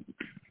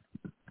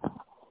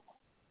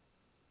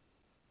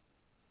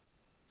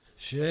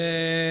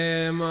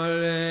 Shem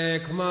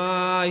Alek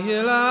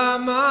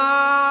Ma'ilama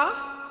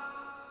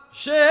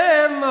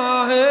Shem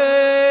Ahezahilma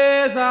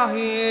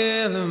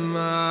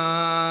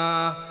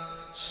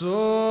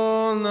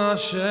Son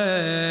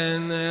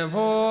Hashem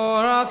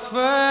Nevorat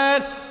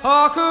Fed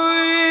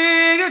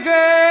Akuig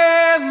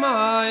Again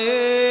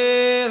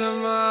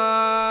Ma'ilma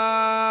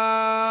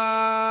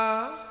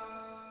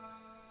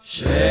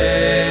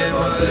Shem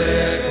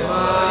Alek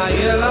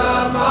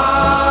Ma'ilama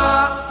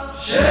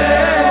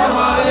Shem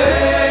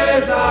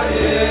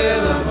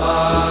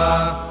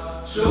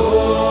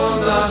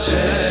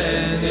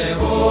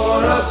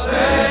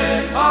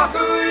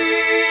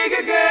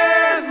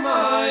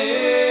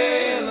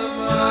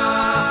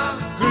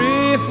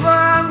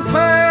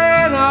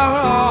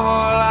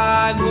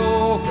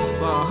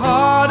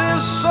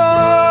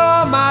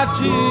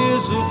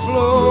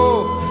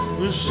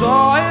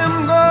saw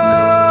him go,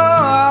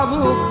 I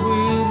will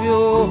grieve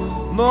you.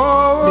 No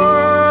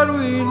word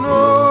we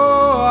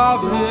know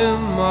of him,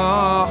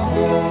 my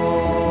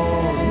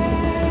home.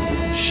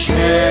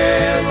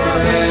 Shem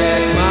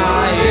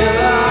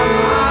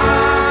Ma'ilama,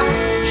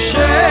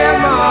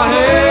 Shem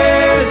Ahezahilma,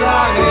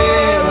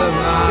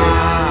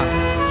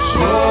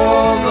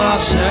 Son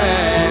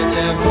Hashem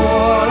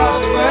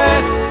Nevorat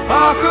Fed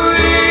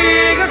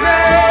Akuig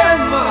Again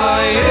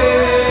Ma'ilama,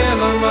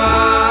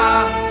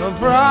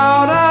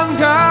 proud and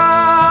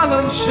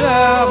gallant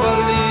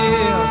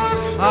chevalier,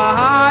 a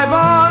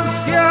high-born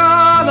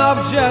scion of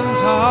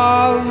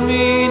gentle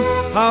mien,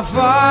 a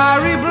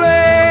fiery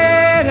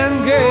blade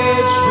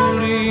engaged to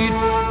lead,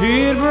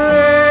 he'd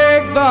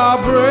break the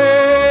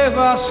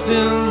bravest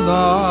in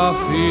the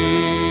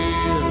field.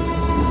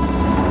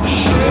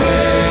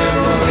 Shem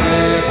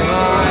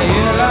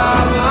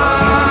Ma'ilama,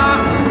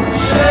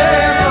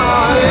 Shem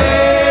Ahezahilma,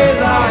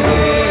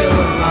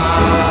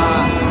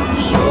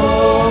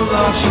 Son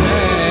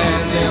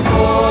Hashem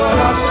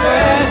Nevorat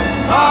Fed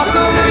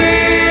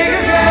Akuig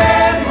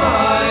Again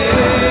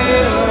Ma'ilma.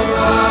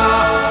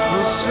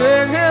 We'll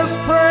sing his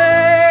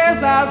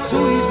praise as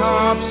sweet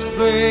harps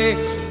play,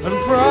 and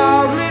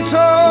proudly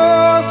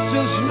toast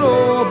his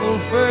noble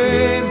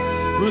fame.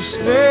 With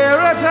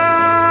spirit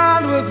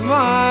and with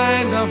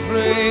mind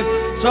aflame,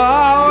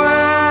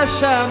 prowess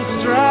and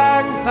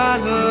strength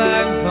and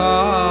length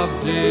of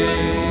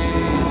days.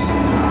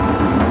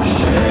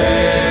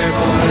 Shem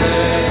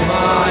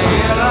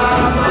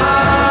Ma'ilama,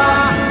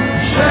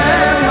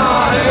 Shem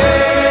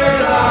Ahezahilma,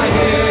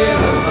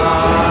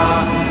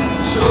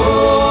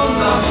 Son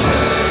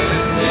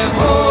Hashem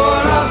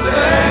Nevorat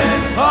Fed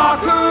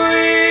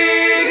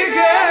Akuig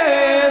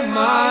Again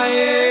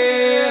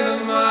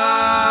Ma'ilma.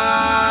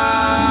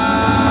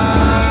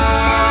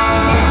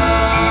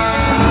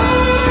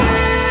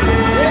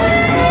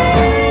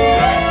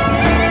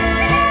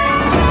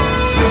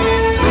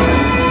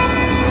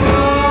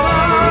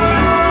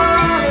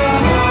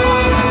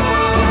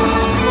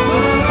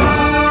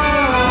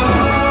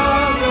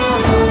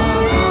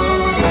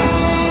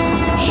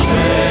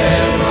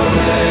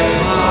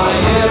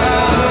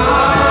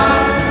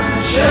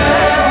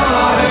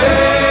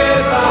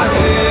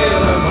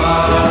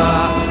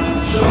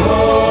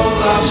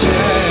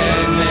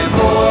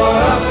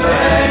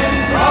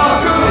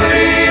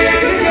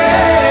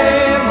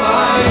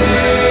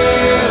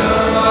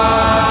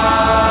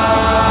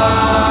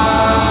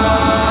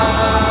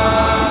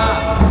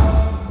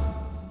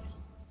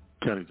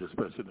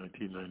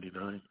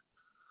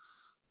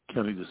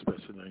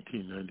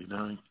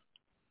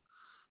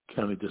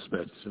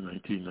 dispatches in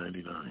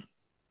 1999.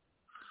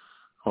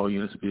 All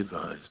units be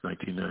advised,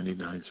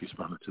 1999's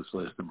responded to his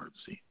last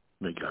emergency.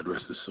 May God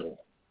rest his soul.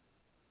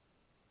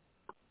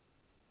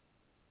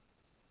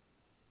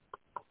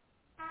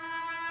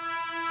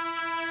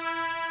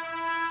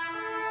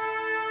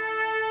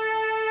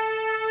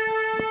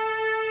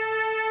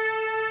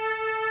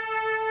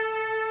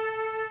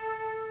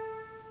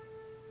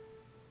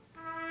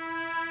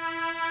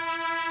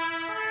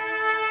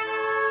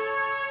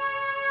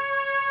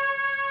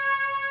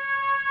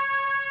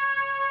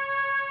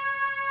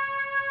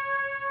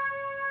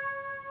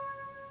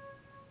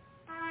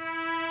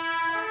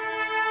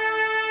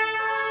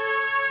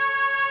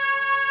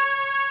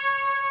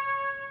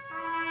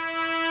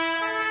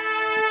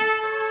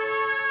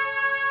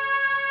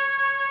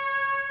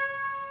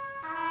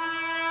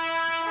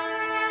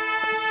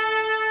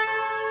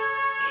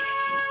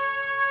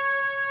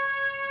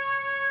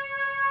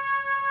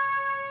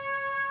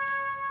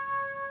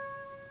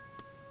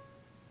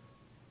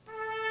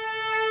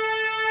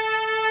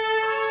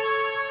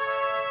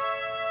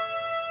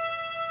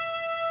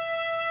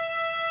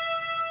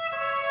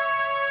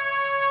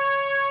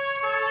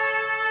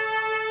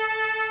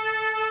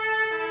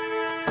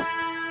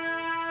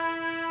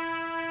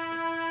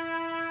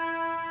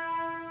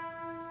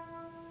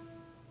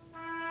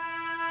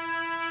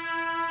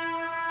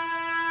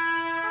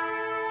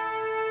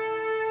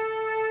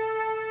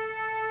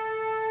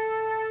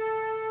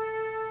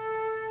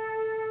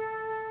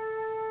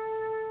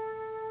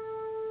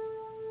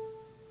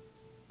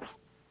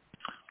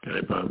 Good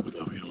night, Bob. We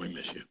love you and we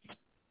miss you.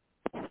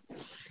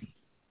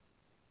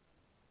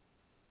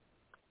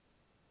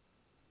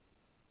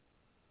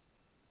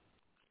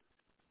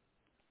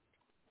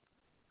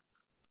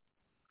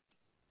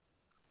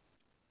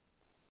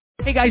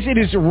 Hey guys, it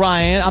is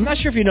Ryan. I'm not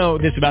sure if you know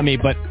this about me,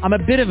 but I'm a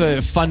bit of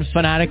a fun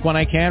fanatic when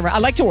I can. I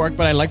like to work,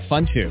 but I like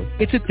fun too.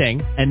 It's a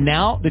thing. And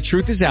now the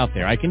truth is out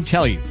there. I can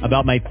tell you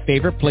about my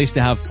favorite place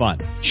to have fun.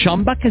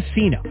 Chumba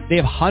Casino. They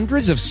have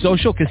hundreds of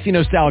social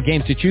casino style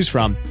games to choose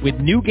from with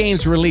new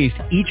games released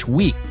each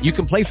week. You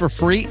can play for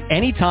free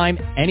anytime,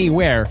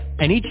 anywhere.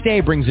 And each day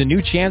brings a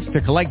new chance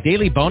to collect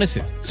daily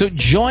bonuses. So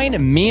join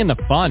me in the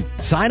fun.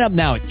 Sign up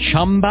now at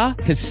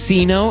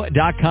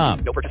ChumbaCasino.com.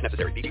 No purchase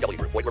necessary. VGW.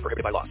 Void where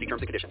prohibited by law. See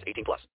terms and conditions. 18+.